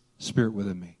steadfast spirit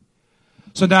within me.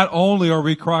 So not only are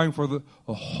we crying for the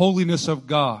holiness of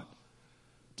God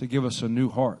to give us a new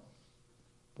heart,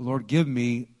 but Lord, give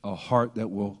me a heart that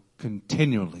will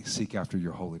continually seek after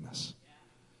your holiness.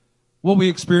 What we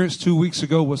experienced 2 weeks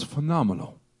ago was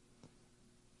phenomenal.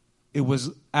 It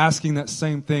was asking that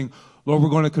same thing. Lord, we're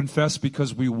going to confess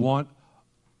because we want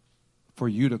for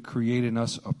you to create in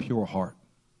us a pure heart.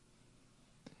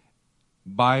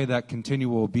 By that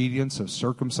continual obedience of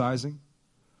circumcising,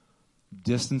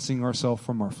 distancing ourselves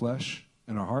from our flesh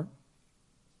and our heart,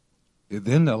 it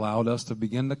then allowed us to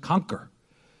begin to conquer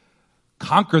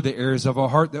the areas of our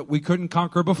heart that we couldn't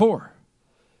conquer before.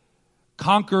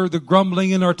 Conquer the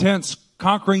grumbling in our tents,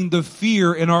 conquering the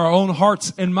fear in our own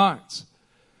hearts and minds.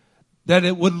 That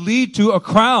it would lead to a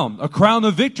crown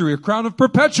of victory, a crown of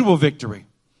perpetual victory.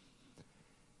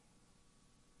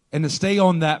 And to stay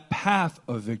on that path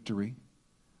of victory,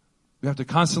 we have to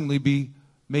constantly be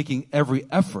making every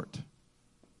effort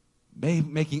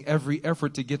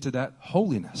to get to that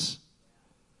holiness.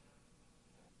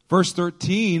 Verse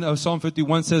 13 of Psalm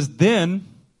 51 says, then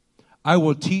I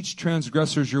will teach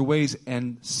transgressors your ways,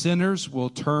 and sinners will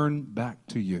turn back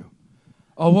to you.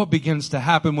 Oh, what begins to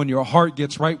happen when your heart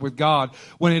gets right with God,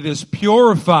 when it is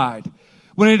purified,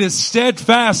 when it is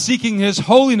steadfast, seeking His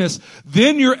holiness,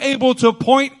 then you're able to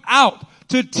point out,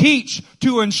 to teach,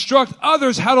 to instruct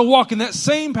others how to walk in that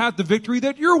same path of victory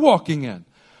that you're walking in.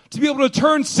 To be able to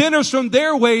turn sinners from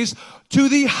their ways to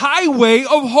the highway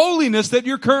of holiness that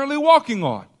you're currently walking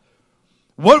on.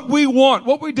 What we want,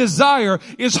 what we desire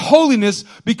is holiness,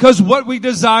 because what we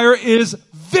desire is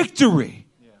victory.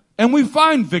 Yeah. And we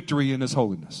find victory in His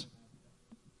holiness.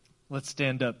 Let's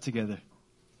stand up together.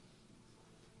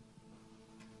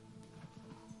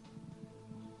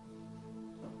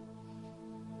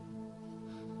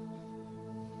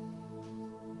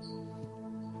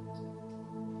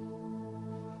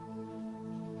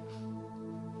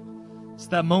 It's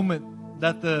that moment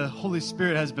that the Holy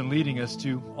Spirit has been leading us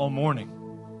to all morning.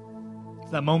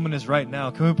 That moment is right now.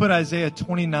 Can we put Isaiah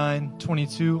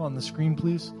 29:22 on the screen,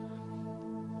 please?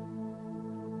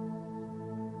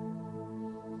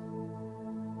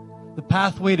 The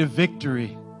pathway to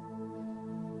victory,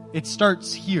 it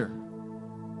starts here.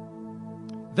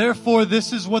 Therefore,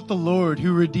 this is what the Lord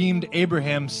who redeemed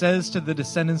Abraham says to the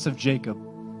descendants of Jacob.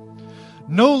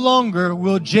 No longer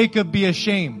will Jacob be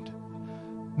ashamed.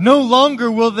 No longer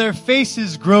will their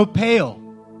faces grow pale.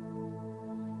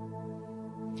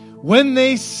 When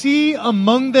they see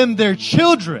among them their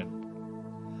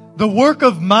children, the work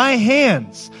of my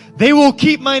hands, They will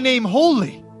keep my name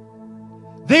holy.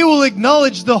 They will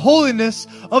acknowledge the holiness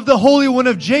of the Holy One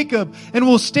of Jacob and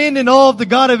will stand in awe of the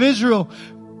God of Israel.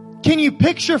 Can you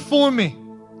picture for me?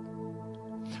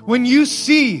 When you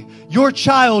see your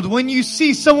child, when you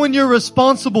see someone you're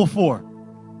responsible for,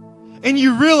 and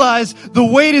you realize the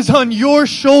weight is on your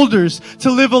shoulders to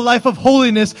live a life of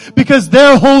holiness because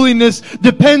their holiness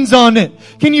depends on it.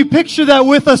 Can you picture that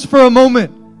with us for a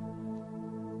moment?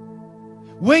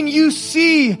 When you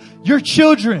see your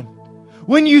children,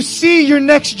 when you see your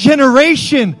next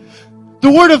generation,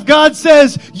 the Word of God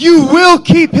says you will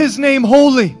keep His name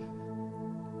holy.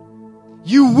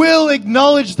 You will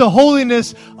acknowledge the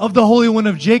holiness of the Holy One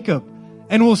of Jacob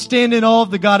and will stand in awe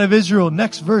of the God of Israel.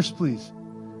 Next verse, please.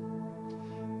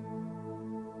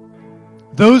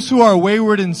 Those who are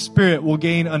wayward in spirit will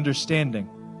gain understanding.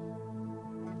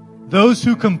 Those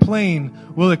who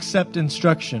complain will accept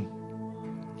instruction.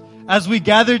 As we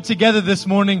gathered together this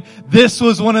morning, this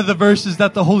was one of the verses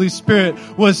that the Holy Spirit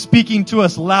was speaking to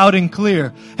us loud and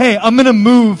clear. Hey, I'm going to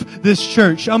move this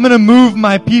church. I'm going to move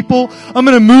my people. I'm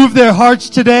going to move their hearts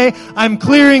today. I'm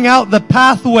clearing out the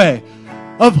pathway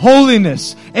of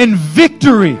holiness and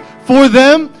victory for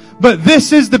them. But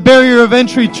this is the barrier of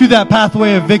entry to that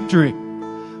pathway of victory.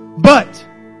 But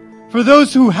for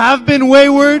those who have been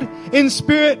wayward in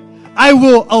spirit, I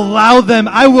will allow them,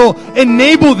 I will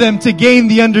enable them to gain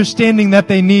the understanding that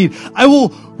they need. I will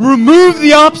remove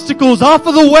the obstacles off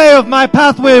of the way of my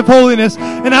pathway of holiness,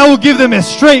 and I will give them a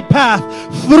straight path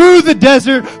through the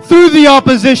desert, through the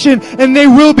opposition, and they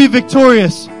will be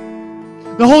victorious.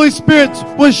 The Holy Spirit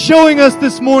was showing us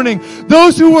this morning,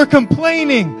 those who were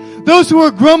complaining, those who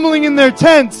were grumbling in their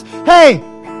tents, hey,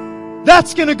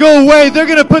 that's going to go away. They're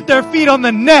going to put their feet on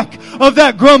the neck of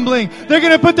that grumbling. They're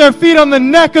going to put their feet on the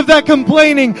neck of that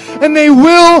complaining. And they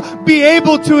will be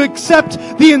able to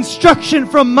accept the instruction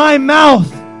from my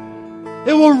mouth.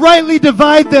 It will rightly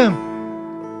divide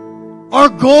them. Our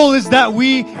goal is that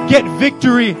we get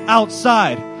victory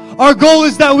outside. Our goal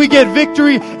is that we get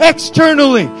victory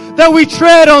externally, that we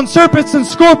tread on serpents and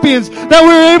scorpions, that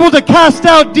we're able to cast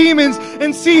out demons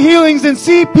and see healings and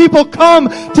see people come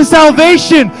to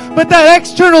salvation. But that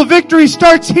external victory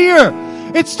starts here.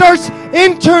 It starts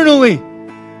internally.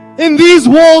 In these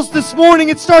walls this morning,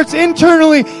 it starts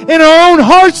internally in our own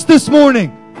hearts this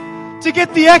morning. To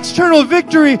get the external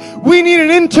victory, we need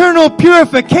an internal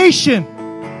purification.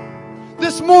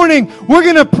 This morning, we're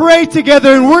going to pray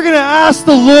together and we're going to ask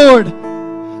the Lord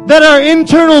that our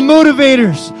internal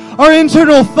motivators, our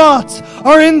internal thoughts,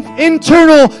 our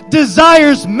internal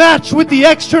desires match with the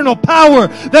external power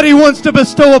that He wants to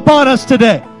bestow upon us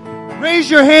today. Raise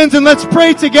your hands and let's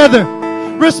pray together.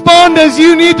 Respond as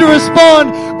you need to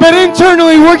respond, but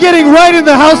internally we're getting right in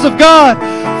the house of God.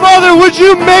 Father, would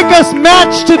you make us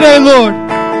match today, Lord?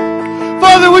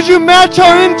 Father, would you match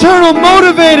our internal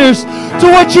motivators to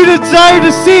what you desire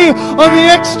to see on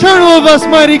the external of us,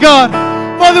 mighty God?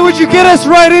 Father, would you get us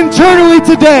right internally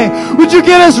today? Would you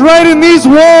get us right in these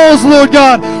walls, Lord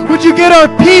God? Would you get our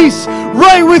peace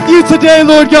right with you today,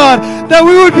 Lord God? That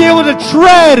we would be able to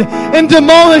tread and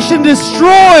demolish and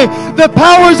destroy the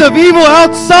powers of evil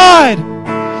outside.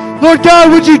 Lord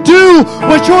God, would you do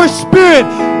what your Spirit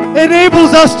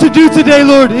enables us to do today,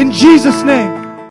 Lord, in Jesus' name.